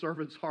bit of a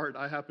servant's heart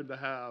I happen to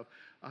have,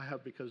 I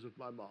have because of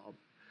my mom.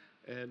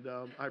 And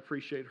I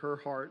appreciate her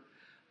heart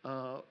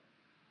to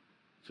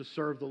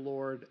serve the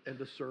Lord and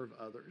to serve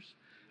others.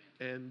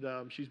 And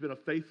she's been a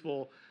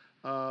faithful,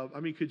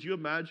 could you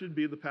imagine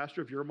being the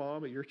pastor of your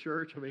mom at your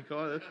church? I mean,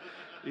 God,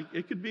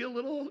 it could be a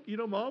little,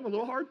 Mom, a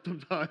little hard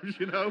sometimes,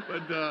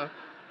 but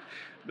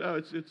no,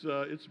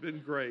 it's been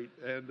great.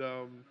 And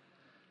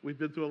we've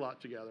been through a lot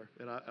together,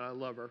 and I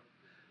love her.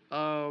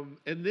 So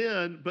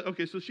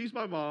she's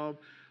my mom,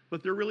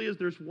 but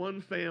there's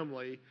one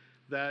family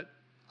that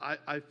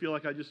I feel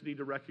like I just need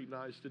to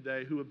recognize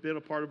today who have been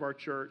a part of our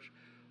church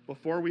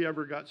before we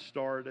ever got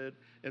started.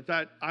 In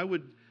fact, I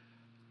would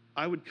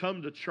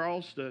come to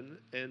Charleston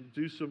and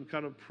do some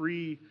kind of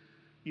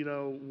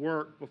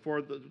work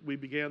before we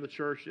began the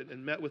church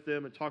and met with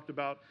them and talked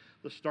about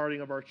the starting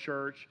of our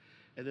church.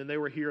 And then they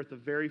were here at the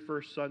very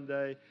first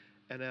Sunday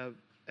and have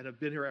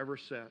been here ever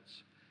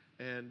since.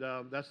 And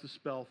that's the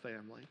Spell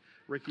family,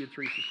 Ricky and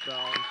Teresa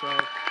Spell. And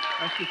so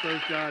that's just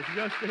those guys. You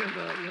guys stand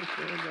up. You guys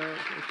stand up.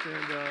 You guys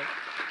stand up.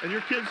 And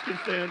your kids can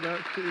stand up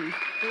too.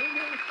 Stand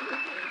up,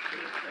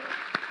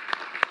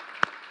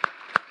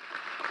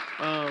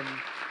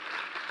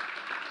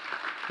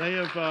 stand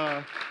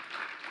up,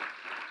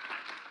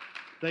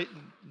 stand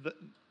up.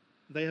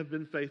 They have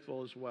been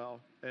faithful as well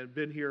and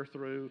been here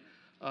through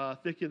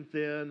thick and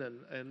thin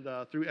and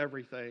through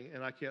everything.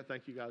 And I can't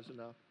thank you guys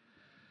enough.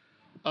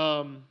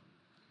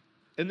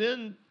 And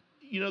then,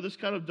 this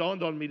kind of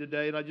dawned on me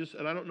today, and I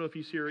don't know if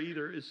he's here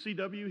either. Is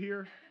CW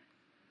here?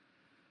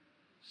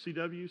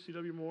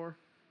 CW Moore?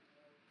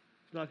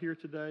 He's not here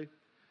today?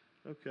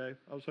 Okay,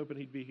 I was hoping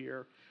he'd be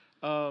here.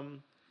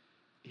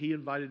 He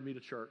invited me to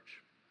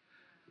church,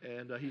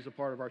 and he's a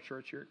part of our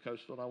church here at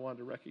Coastal, and I wanted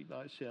to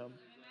recognize him.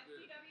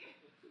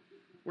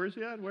 Where's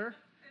he at? Where?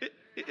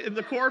 In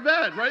the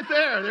Corvette, right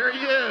there. There he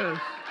is.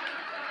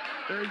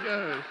 There he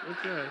goes.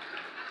 Okay.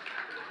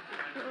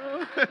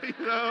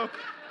 Oh,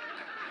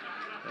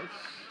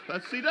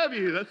 that's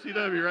CW. That's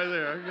CW right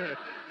there. Okay.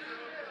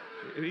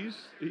 And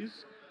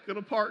he's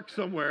gonna park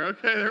somewhere.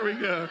 Okay, there we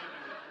go.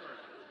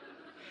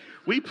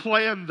 We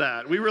planned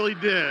that. We really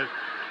did.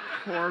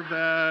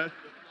 Corvette.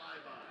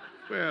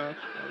 Yeah.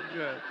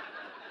 Good.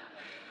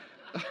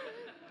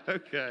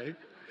 Okay.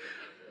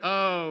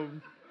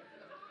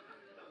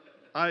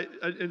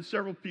 And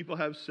several people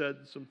have said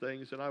some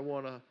things, and I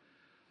want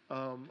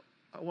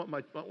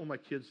my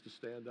kids to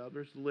stand up.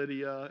 There's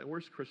Lydia, and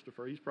where's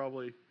Christopher? He's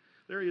probably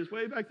there. He is,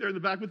 way back there in the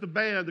back with the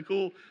band. The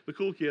cool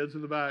kids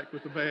in the back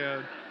with the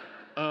band.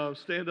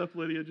 Stand up,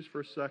 Lydia, just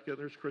for a second.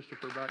 There's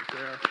Christopher back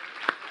there.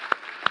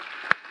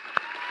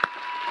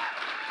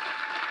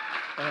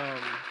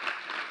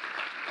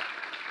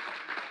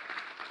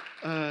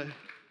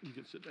 You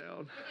can sit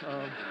down.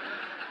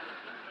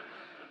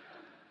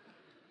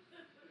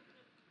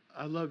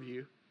 I love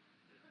you,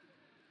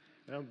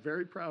 and I'm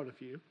very proud of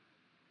you.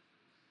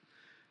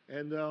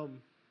 And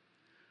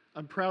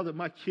I'm proud that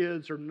my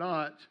kids are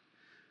not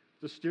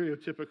the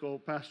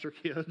stereotypical pastor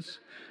kids.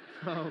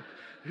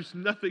 There's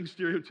nothing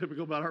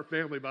stereotypical about our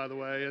family, by the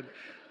way,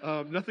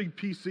 and nothing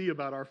PC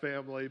about our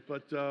family.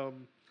 But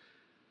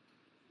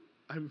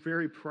I'm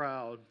very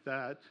proud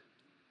that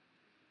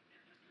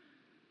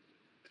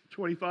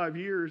 25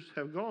 years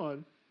have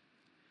gone,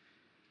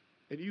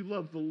 and you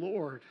love the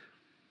Lord.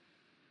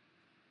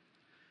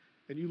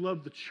 And you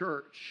love the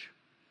church.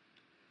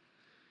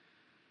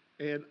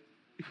 And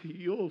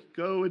you'll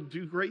go and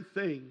do great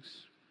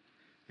things.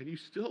 And you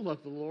still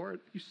love the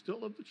Lord. You still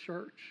love the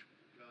church.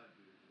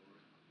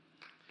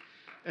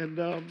 And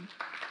I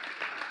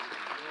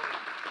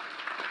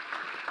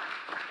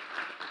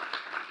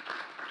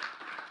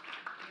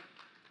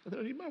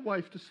need my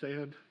wife to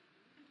stand.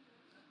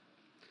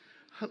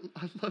 I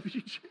love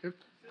you, Jim.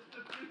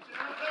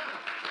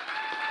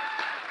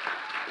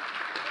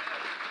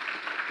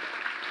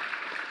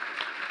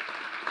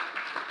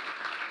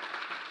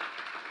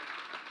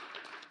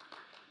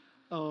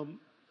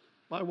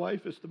 My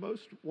wife is the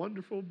most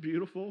wonderful,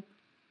 beautiful,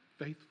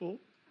 faithful,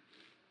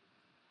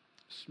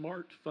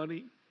 smart,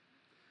 funny,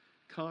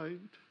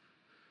 kind,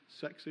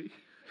 sexy.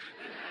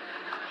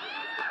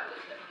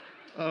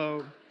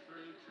 um,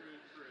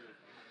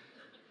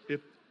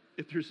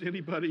 if there's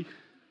anybody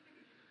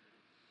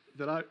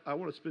that I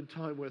want to spend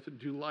time with and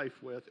do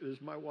life with, it is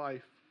my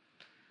wife.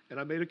 And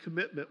I made a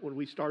commitment when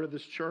we started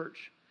this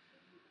church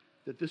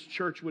that this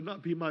church would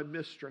not be my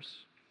mistress.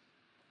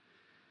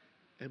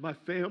 And my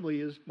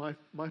family is my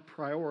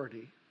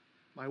priority.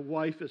 My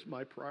wife is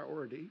my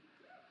priority.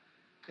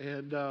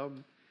 And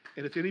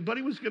if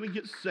anybody was going to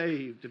get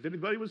saved, if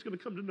anybody was going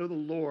to come to know the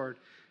Lord,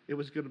 it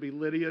was going to be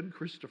Lydia and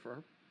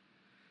Christopher.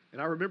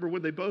 And I remember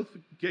when they both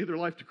gave their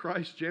life to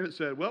Christ, Janet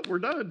said, well, we're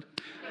done.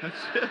 That's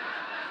it.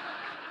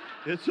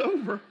 It's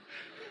over.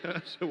 And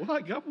I said,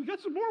 well, we got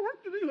some more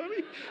work to do,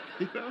 honey.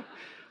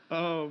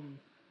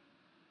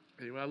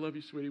 Anyway, I love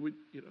you, sweetie.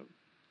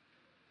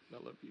 I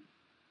love you.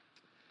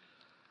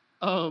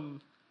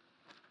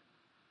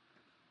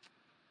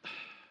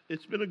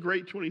 It's been a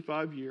great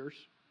 25 years.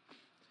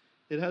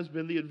 It has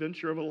been the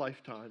adventure of a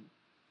lifetime.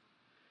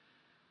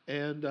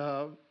 And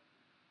I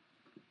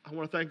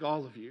want to thank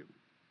all of you.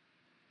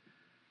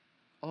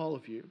 All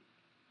of you.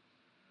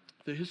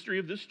 The history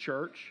of this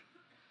church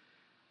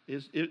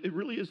it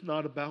really is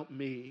not about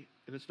me.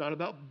 And it's not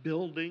about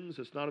buildings.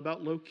 It's not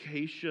about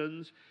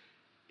locations.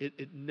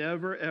 It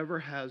never, ever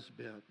has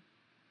been.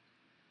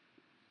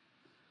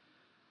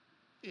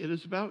 It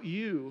is about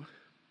you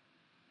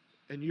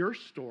and your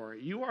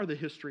story. You are the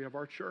history of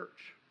our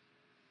church.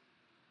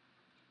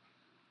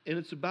 And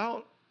it's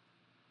about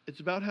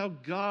how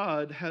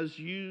God has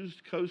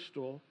used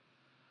Coastal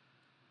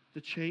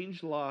to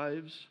change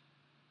lives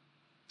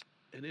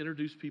and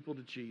introduce people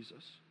to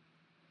Jesus.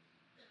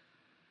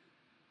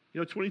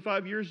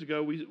 25 years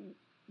ago,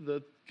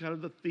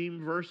 the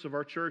theme verse of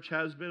our church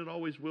has been and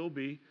always will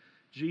be,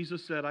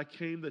 Jesus said, I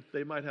came that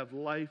they might have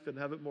life and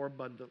have it more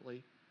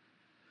abundantly.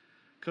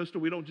 Coastal,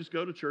 we don't just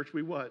go to church,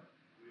 we what?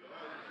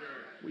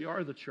 We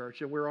are the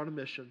church, and we're on a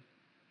mission.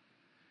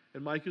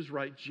 And Mike is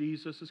right,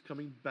 Jesus is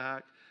coming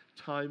back.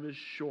 Time is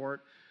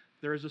short.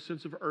 There is a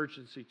sense of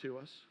urgency to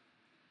us.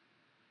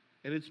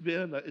 And it's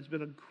been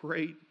a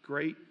great,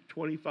 great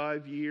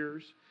 25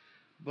 years.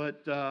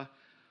 But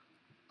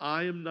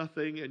I am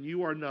nothing, and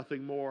you are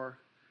nothing more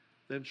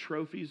than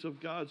trophies of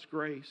God's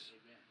grace.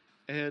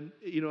 Amen.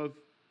 And,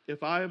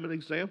 if I am an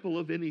example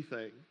of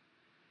anything,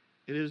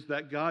 it is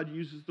that God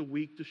uses the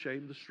weak to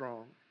shame the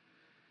strong.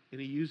 And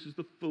He uses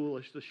the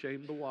foolish to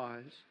shame the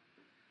wise.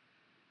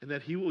 And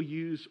that He will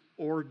use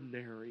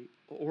ordinary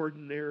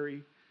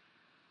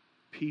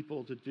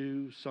people to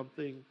do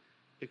something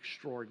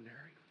extraordinary.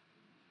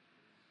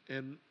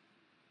 And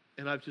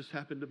I've just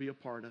happened to be a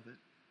part of it.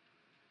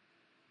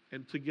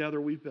 And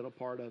together we've been a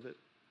part of it.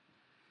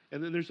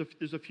 And then there's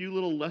a few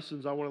little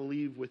lessons I want to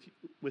leave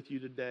with you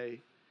today.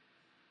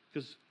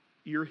 Because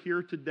you're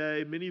here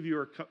today. Many of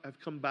you have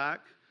come back.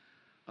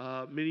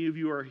 Many of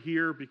you are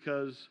here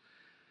because,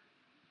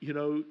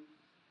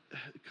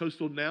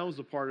 Coastal now is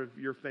a part of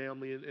your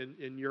family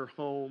and your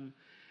home.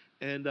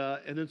 And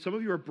then some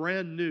of you are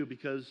brand new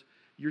because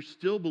you're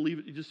still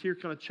believing. You're just here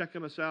kind of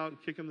checking us out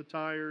and kicking the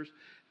tires.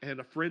 And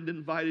a friend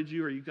invited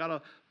you or you got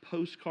a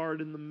postcard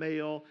in the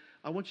mail.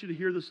 I want you to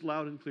hear this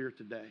loud and clear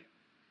today.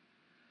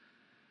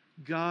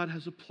 God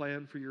has a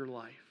plan for your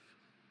life.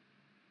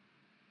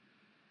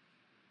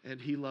 And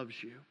He loves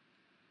you.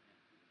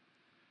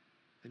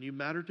 And you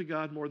matter to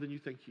God more than you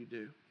think you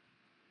do.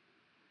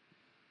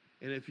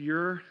 And if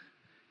you're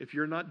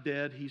not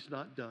dead, He's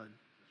not done.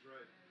 That's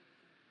right.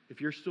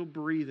 If you're still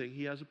breathing,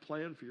 He has a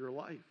plan for your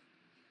life.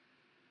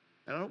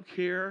 And I don't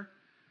care.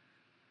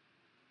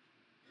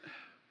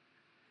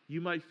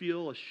 You might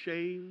feel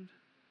ashamed.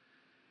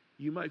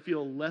 You might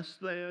feel less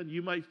than.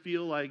 You might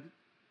feel like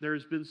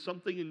there's been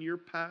something in your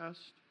past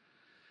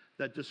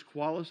that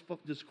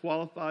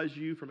disqualifies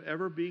you from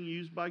ever being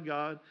used by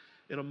God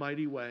in a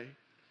mighty way.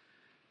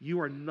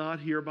 You are not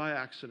here by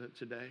accident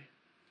today.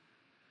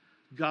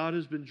 God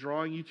has been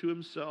drawing you to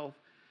Himself,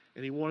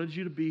 and He wanted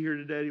you to be here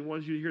today, and He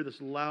wanted you to hear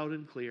this loud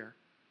and clear.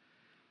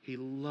 He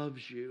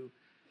loves you,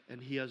 and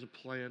He has a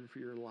plan for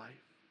your life.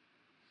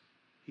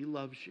 He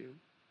loves you.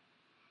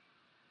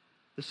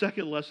 The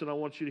second lesson I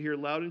want you to hear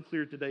loud and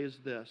clear today is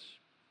this.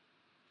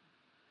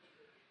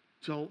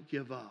 Don't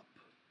give up.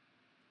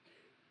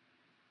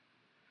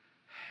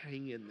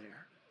 Hang in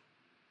there.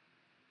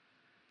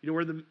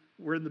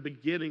 We're in the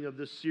beginning of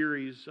this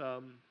series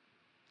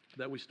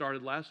that we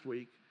started last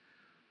week,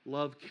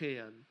 Love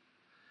Can.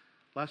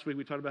 Last week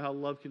we talked about how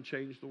love can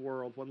change the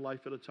world, one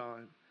life at a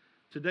time.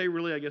 Today,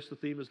 really, I guess the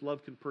theme is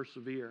love can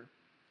persevere.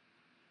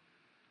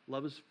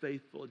 Love is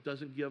faithful. It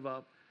doesn't give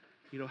up.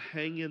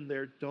 Hang in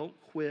there. Don't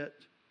quit.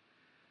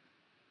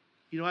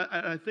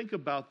 I think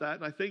about that,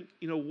 and I think,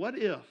 what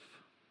if?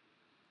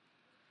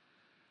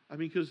 I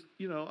mean, because,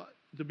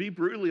 to be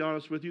brutally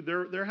honest with you,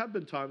 there have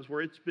been times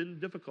where it's been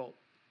difficult.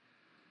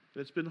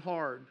 And it's been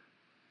hard.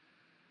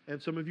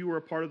 And some of you were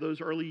a part of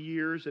those early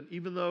years, and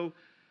even though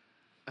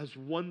as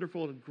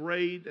wonderful and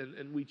great,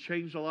 and we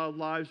changed a lot of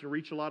lives and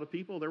reached a lot of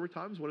people, there were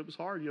times when it was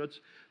hard.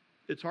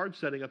 it's hard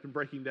setting up and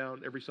breaking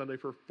down every Sunday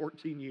for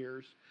 14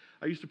 years.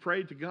 I used to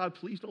pray to God,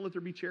 please don't let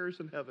there be chairs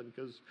in heaven,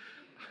 because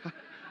I'm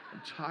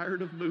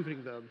tired of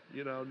moving them,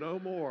 no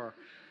more.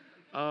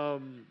 I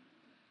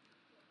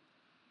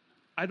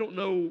don't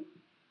know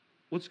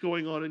what's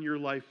going on in your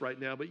life right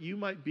now, but you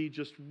might be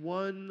just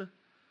one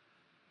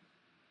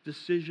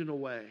decision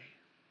away,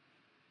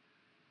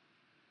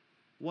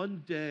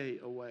 one day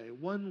away,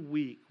 1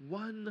 week,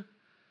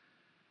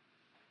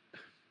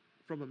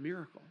 from a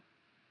miracle.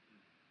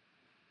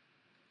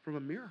 From a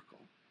miracle.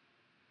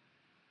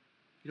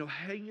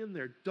 Hang in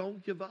there.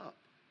 Don't give up.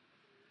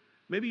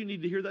 Maybe you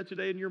need to hear that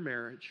today in your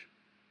marriage.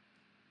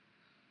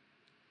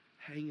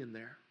 Hang in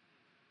there.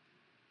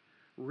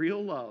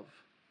 Real love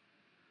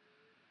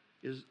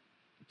is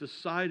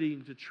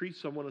deciding to treat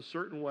someone a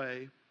certain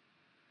way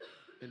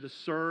and to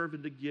serve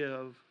and to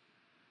give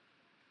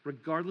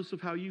regardless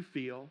of how you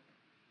feel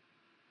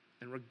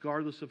and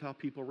regardless of how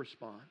people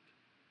respond.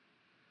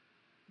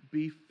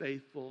 Be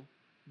faithful.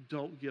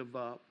 Don't give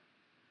up.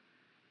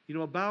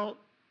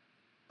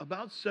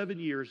 About 7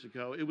 years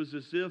ago, it was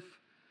as if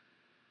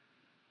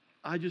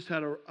I just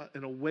had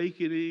an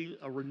awakening,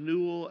 a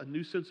renewal, a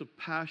new sense of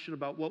passion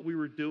about what we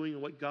were doing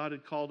and what God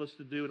had called us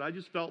to do. And I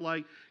just felt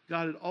like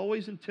God had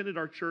always intended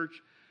our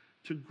church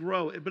to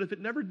grow. But if it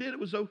never did, it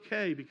was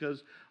okay,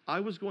 because I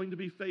was going to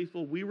be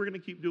faithful. We were going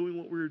to keep doing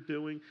what we were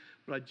doing.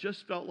 But I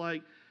just felt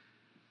like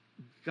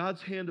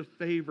God's hand of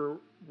favor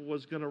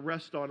was going to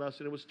rest on us,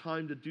 and it was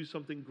time to do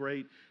something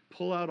great,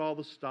 pull out all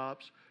the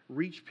stops,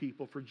 reach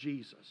people for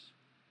Jesus.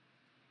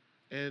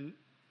 And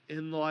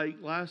in the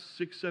last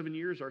 6-7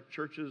 years, our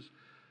church has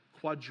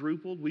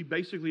quadrupled. We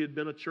basically had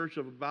been a church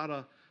of about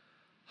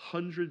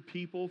 100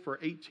 people for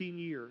 18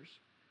 years.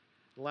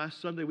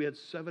 Last Sunday, we had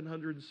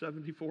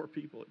 774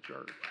 people at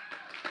church.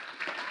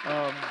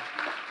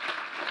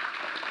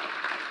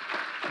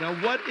 Now,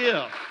 what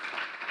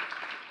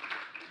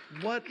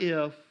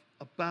if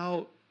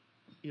about,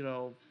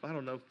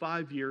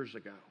 5 years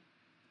ago,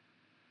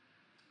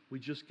 we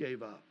just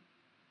gave up?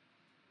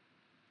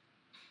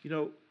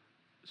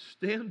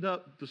 Stand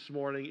up this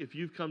morning if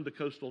you've come to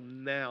Coastal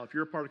now. If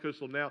you're a part of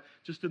Coastal now,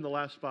 just in the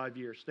last 5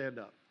 years, stand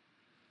up.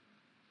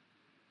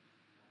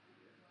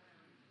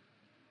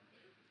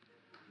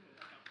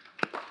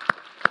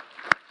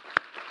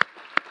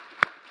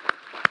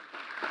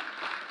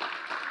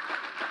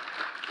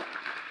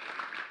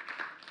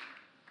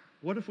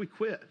 What if we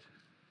quit?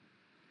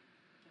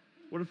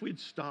 What if we'd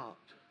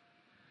stopped?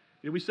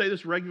 We say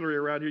this regularly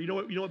around here. You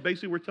know what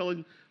basically we're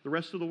telling the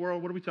rest of the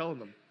world? What are we telling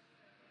them?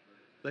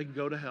 They can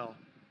go to hell.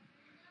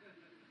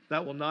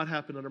 That will not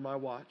happen under my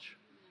watch.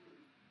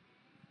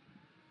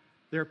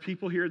 There are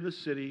people here in this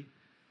city,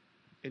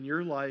 in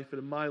your life and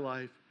in my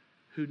life,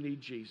 who need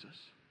Jesus.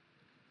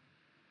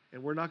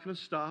 And we're not going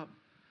to stop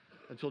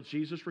until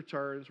Jesus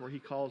returns, where he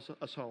calls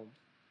us home.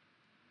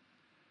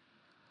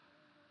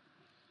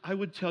 I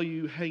would tell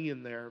you, hang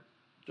in there.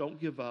 Don't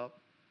give up.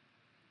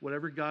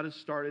 Whatever God has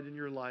started in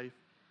your life,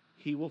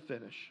 he will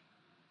finish.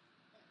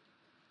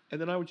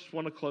 And then I would just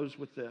want to close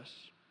with this.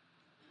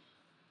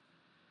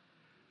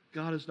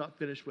 God is not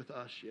finished with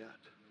us yet.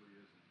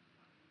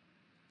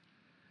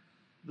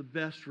 The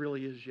best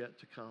really is yet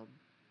to come.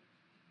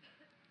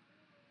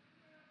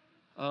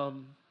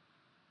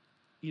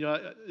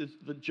 It's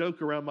the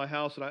joke around my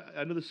house, and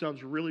I know this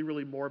sounds really,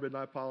 really morbid, and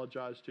I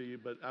apologize to you,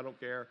 but I don't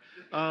care.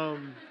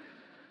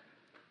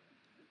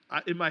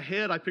 In my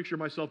head, I picture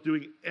myself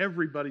doing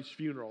everybody's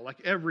funeral,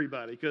 like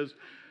everybody,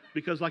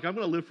 because I'm going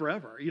to live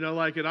forever, and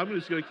I'm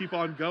just going to keep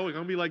on going.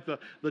 I'm going to be like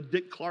the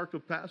Dick Clark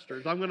of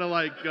pastors. I'm going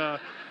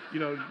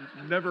to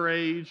never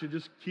age and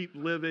just keep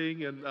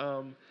living. And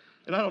I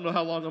don't know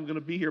how long I'm going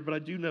to be here, but I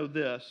do know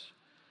this.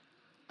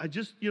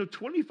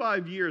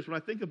 25 years, when I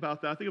think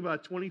about that, I think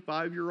about a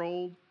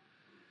 25-year-old.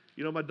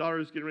 My daughter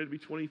is getting ready to be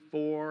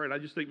 24, and I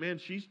just think, man,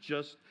 she's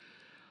just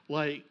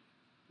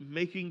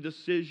making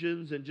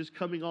decisions and just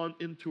coming on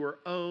into her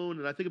own.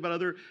 And I think about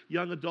other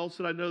young adults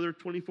that I know, they're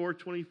 24,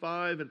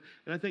 25, and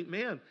I think,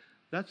 man,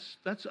 that's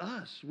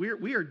us.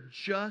 We are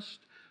just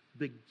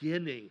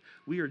beginning.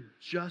 We are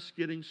just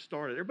getting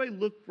started. Everybody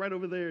look right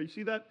over there. You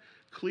see that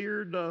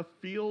cleared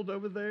field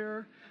over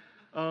there?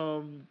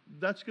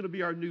 That's going to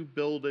be our new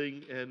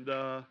building, and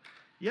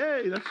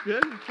yay, that's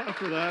good. Clap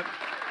for that.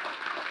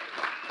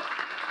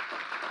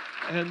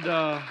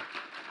 And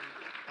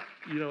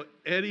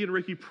Eddie and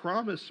Ricky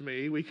promised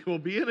me we'll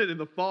be in it in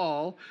the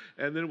fall,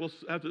 and then we'll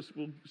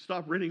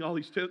stop renting all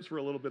these tents for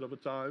a little bit of a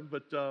time.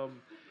 But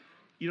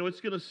it's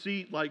going to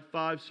seat like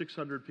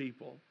 500-600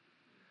 people.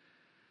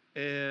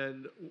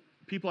 And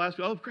people ask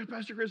me, "Oh,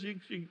 Pastor Chris,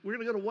 we're going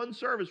to go to one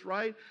service,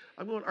 right?"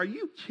 I'm going, "Are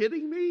you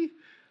kidding me?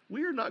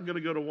 We are not going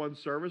to go to one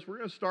service. We're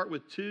going to start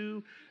with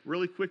 2.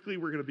 Really quickly,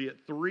 we're going to be at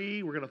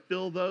 3. We're going to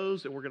fill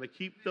those, and we're going to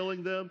keep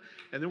filling them,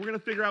 and then we're going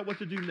to figure out what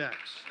to do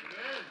next."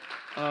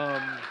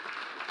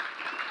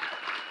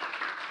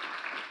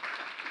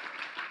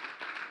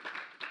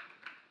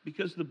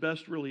 Because the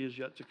best really is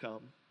yet to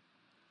come.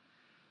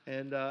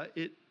 And I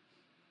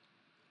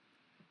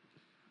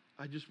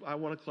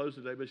want to close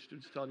today by just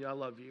telling you I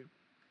love you.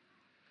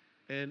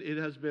 And it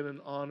has been an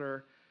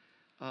honor,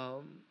 a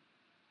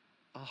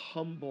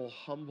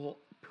humble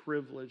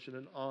privilege and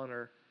an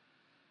honor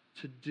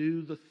to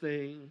do the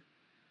thing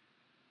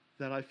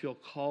that I feel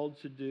called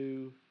to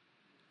do,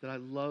 that I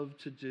love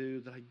to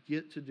do, that I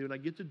get to do. And I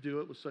get to do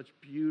it with such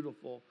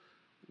beautiful,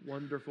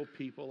 wonderful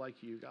people like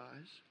you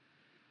guys.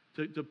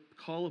 To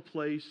call a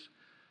place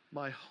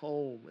my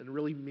home and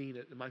really mean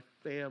it, and my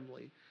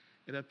family,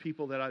 and have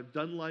people that I've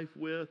done life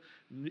with.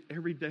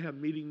 Every day I'm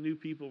meeting new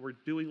people. We're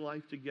doing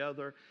life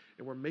together,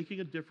 and we're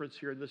making a difference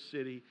here in this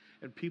city,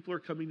 and people are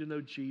coming to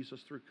know Jesus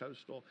through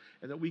Coastal.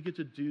 And that we get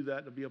to do that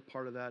and to be a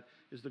part of that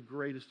is the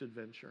greatest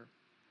adventure.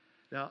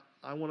 Now,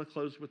 I want to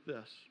close with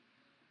this.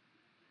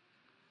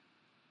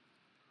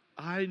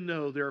 I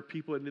know there are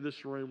people in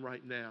this room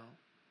right now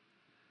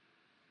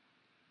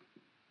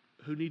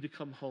who need to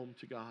come home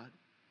to God.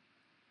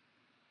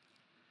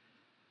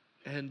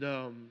 And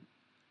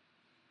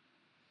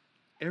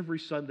every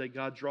Sunday,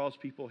 God draws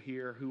people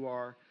here who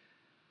are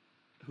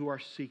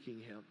seeking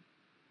Him.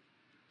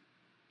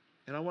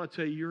 And I want to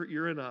tell you,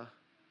 you're in a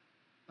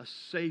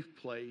safe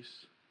place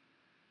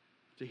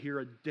to hear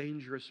a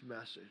dangerous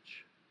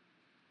message.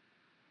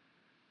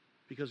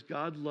 Because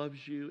God loves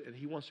you, and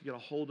He wants to get a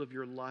hold of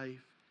your life,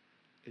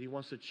 and He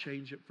wants to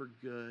change it for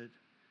good.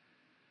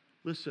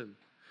 Listen,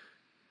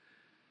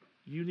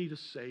 you need a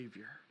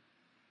Savior.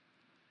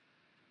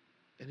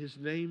 And His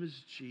name is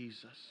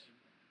Jesus.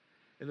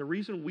 And the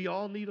reason we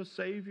all need a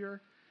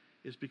Savior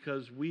is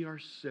because we are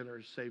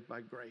sinners saved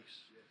by grace.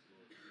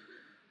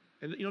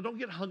 And, don't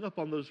get hung up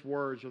on those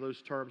words or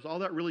those terms. All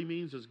that really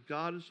means is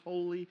God is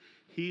holy,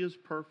 He is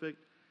perfect,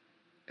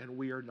 and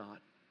we are not.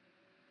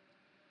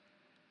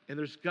 And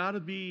there's got to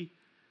be,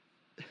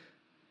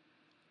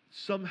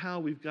 somehow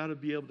we've got to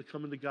be able to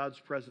come into God's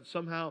presence.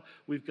 Somehow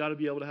we've got to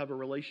be able to have a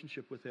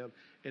relationship with Him.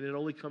 And it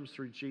only comes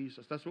through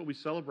Jesus. That's what we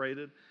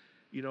celebrated,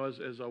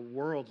 as a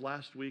world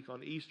last week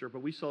on Easter.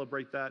 But we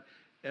celebrate that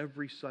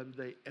every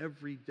Sunday,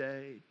 every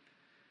day.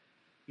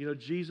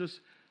 Jesus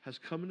has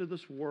come into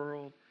this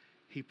world.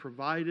 He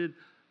provided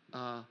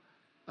a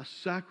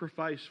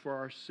sacrifice for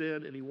our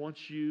sin, and He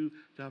wants you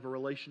to have a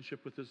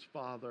relationship with His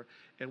Father.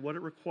 And what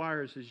it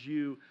requires is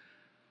you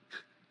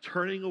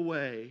turning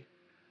away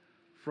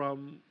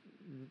from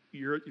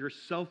your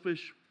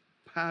selfish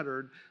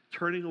pattern,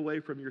 turning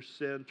away from your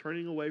sin,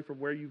 turning away from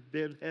where you've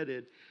been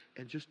headed,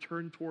 and just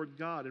turn toward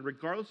God. And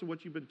regardless of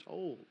what you've been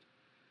told,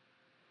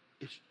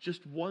 it's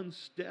just one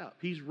step.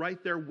 He's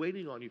right there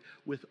waiting on you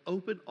with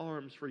open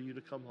arms for you to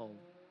come home.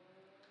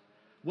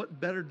 What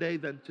better day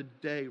than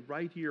today,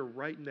 right here,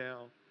 right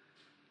now,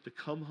 to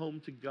come home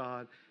to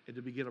God and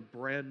to begin a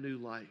brand new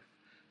life?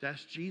 To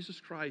ask Jesus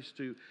Christ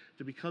to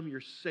become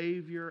your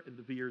Savior and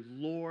to be your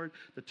Lord,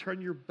 to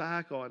turn your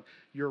back on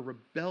your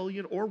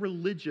rebellion or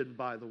religion,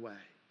 by the way.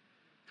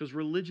 Because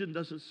religion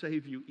doesn't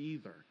save you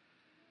either.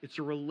 It's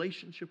a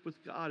relationship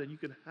with God, and you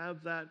can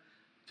have that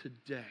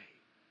today.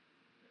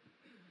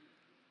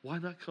 Why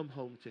not come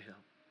home to Him?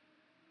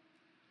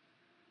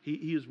 He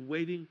is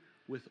waiting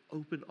with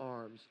open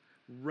arms,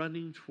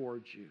 running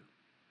towards you,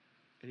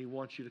 and He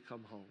wants you to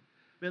come home.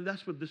 Man,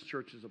 that's what this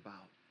church is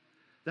about.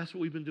 That's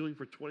what we've been doing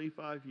for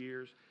 25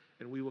 years,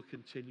 and we will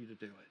continue to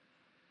do it.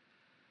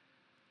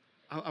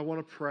 I want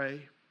to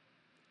pray,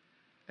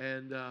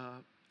 and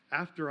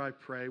after I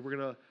pray,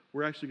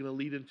 we're actually going to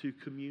lead into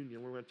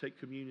communion. We're going to take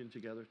communion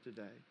together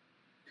today.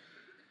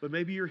 But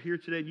maybe you're here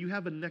today, and you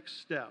have a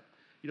next step.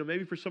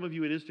 Maybe for some of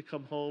you it is to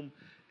come home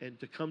and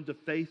to come to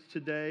faith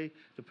today,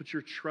 to put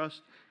your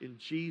trust in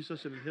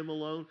Jesus and in Him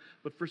alone.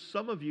 But for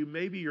some of you,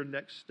 maybe your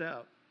next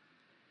step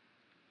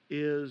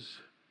is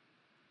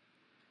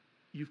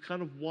you've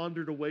kind of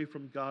wandered away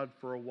from God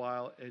for a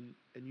while, and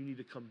you need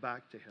to come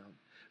back to Him.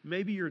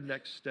 Maybe your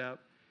next step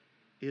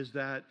is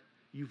that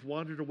you've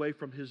wandered away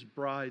from His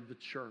bride, the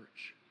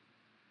church,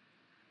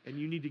 and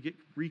you need to get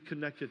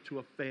reconnected to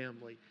a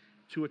family,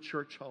 to a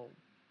church home.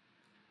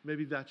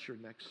 Maybe that's your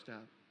next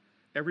step.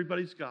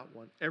 Everybody's got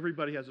one.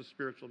 Everybody has a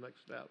spiritual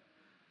next step.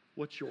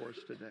 What's yours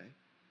today?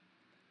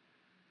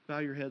 Bow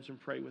your heads and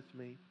pray with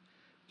me.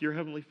 Dear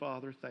Heavenly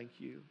Father, thank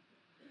you.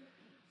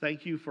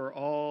 Thank you for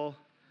all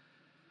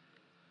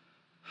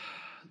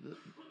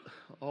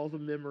the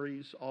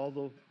memories,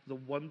 all the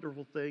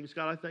wonderful things.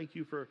 God, I thank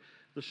you for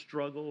the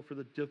struggle, for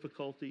the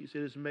difficulties.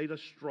 It has made us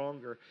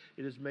stronger.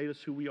 It has made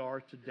us who we are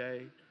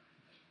today.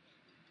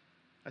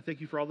 I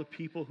thank you for all the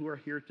people who are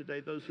here today,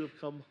 those who have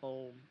come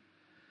home.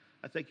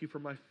 I thank you for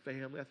my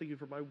family. I thank you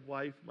for my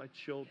wife, my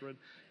children.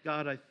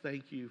 God, I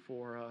thank you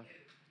for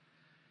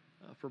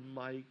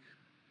Mike,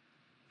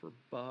 for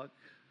Buck,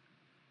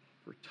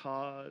 for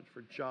Todd,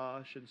 for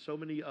Josh, and so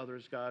many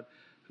others, God,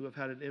 who have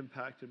had an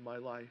impact in my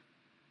life.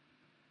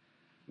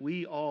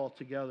 We all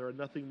together are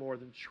nothing more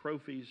than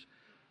trophies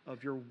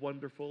of your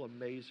wonderful,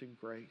 amazing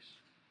grace.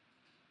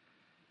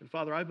 And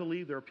Father, I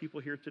believe there are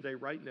people here today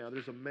right now.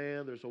 There's a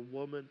man, there's a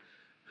woman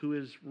who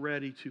is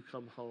ready to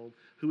come home,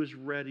 who is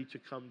ready to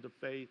come to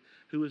faith,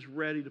 who is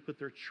ready to put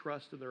their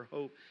trust and their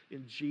hope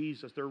in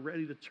Jesus. They're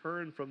ready to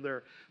turn from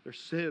their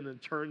sin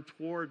and turn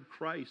toward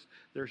Christ,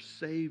 their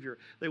Savior.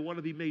 They want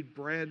to be made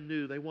brand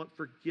new. They want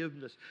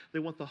forgiveness. They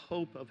want the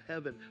hope of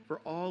heaven for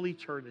all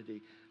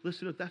eternity.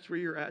 Listen, if that's where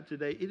you're at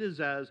today, it is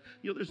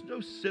there's no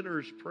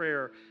sinner's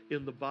prayer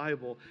in the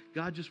Bible.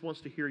 God just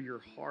wants to hear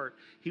your heart.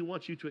 He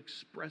wants you to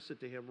express it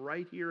to Him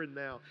right here and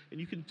now. And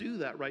you can do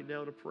that right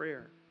now in a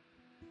prayer.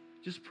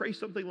 Just pray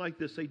something like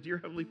this. Say, Dear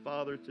Heavenly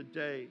Father,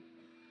 today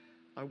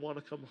I want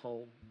to come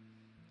home.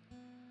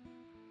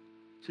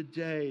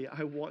 Today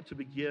I want to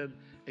begin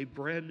a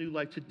brand new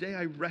life. Today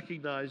I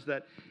recognize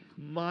that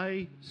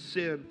my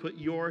sin put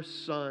your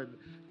Son,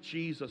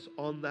 Jesus,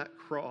 on that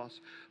cross.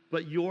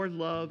 But your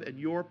love and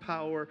your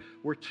power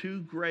were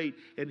too great,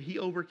 and He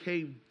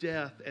overcame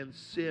death and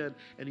sin,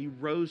 and He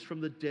rose from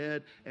the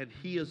dead, and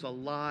He is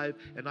alive,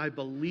 and I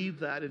believe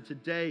that. And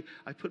today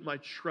I put my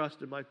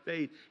trust and my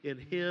faith in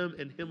Him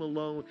and Him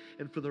alone.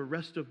 And for the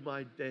rest of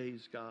my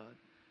days, God,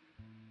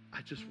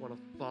 I just want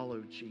to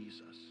follow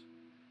Jesus.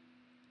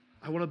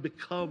 I want to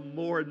become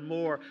more and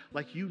more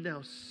like you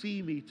now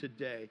see me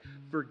today,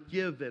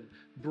 forgiven,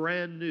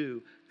 brand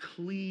new,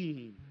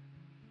 clean.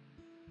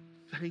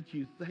 Thank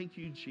you,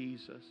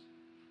 Jesus.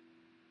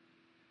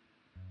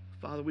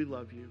 Father, we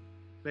love you.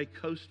 May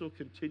Coastal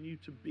continue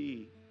to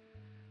be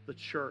the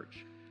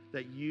church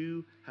that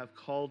you have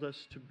called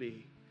us to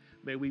be.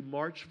 May we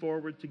march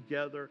forward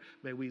together.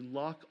 May we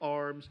lock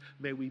arms.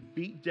 May we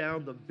beat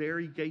down the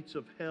very gates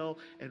of hell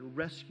and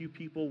rescue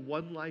people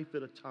one life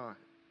at a time.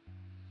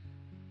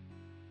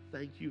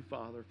 Thank you,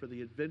 Father, for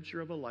the adventure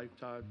of a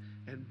lifetime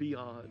and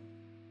beyond.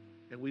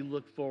 And we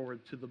look forward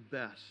to the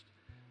best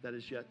that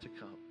is yet to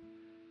come.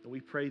 And we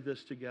pray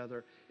this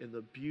together in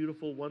the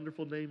beautiful,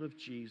 wonderful name of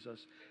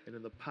Jesus and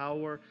in the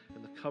power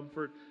and the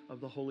comfort of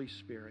the Holy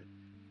Spirit.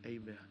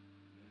 Amen.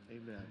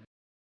 Amen.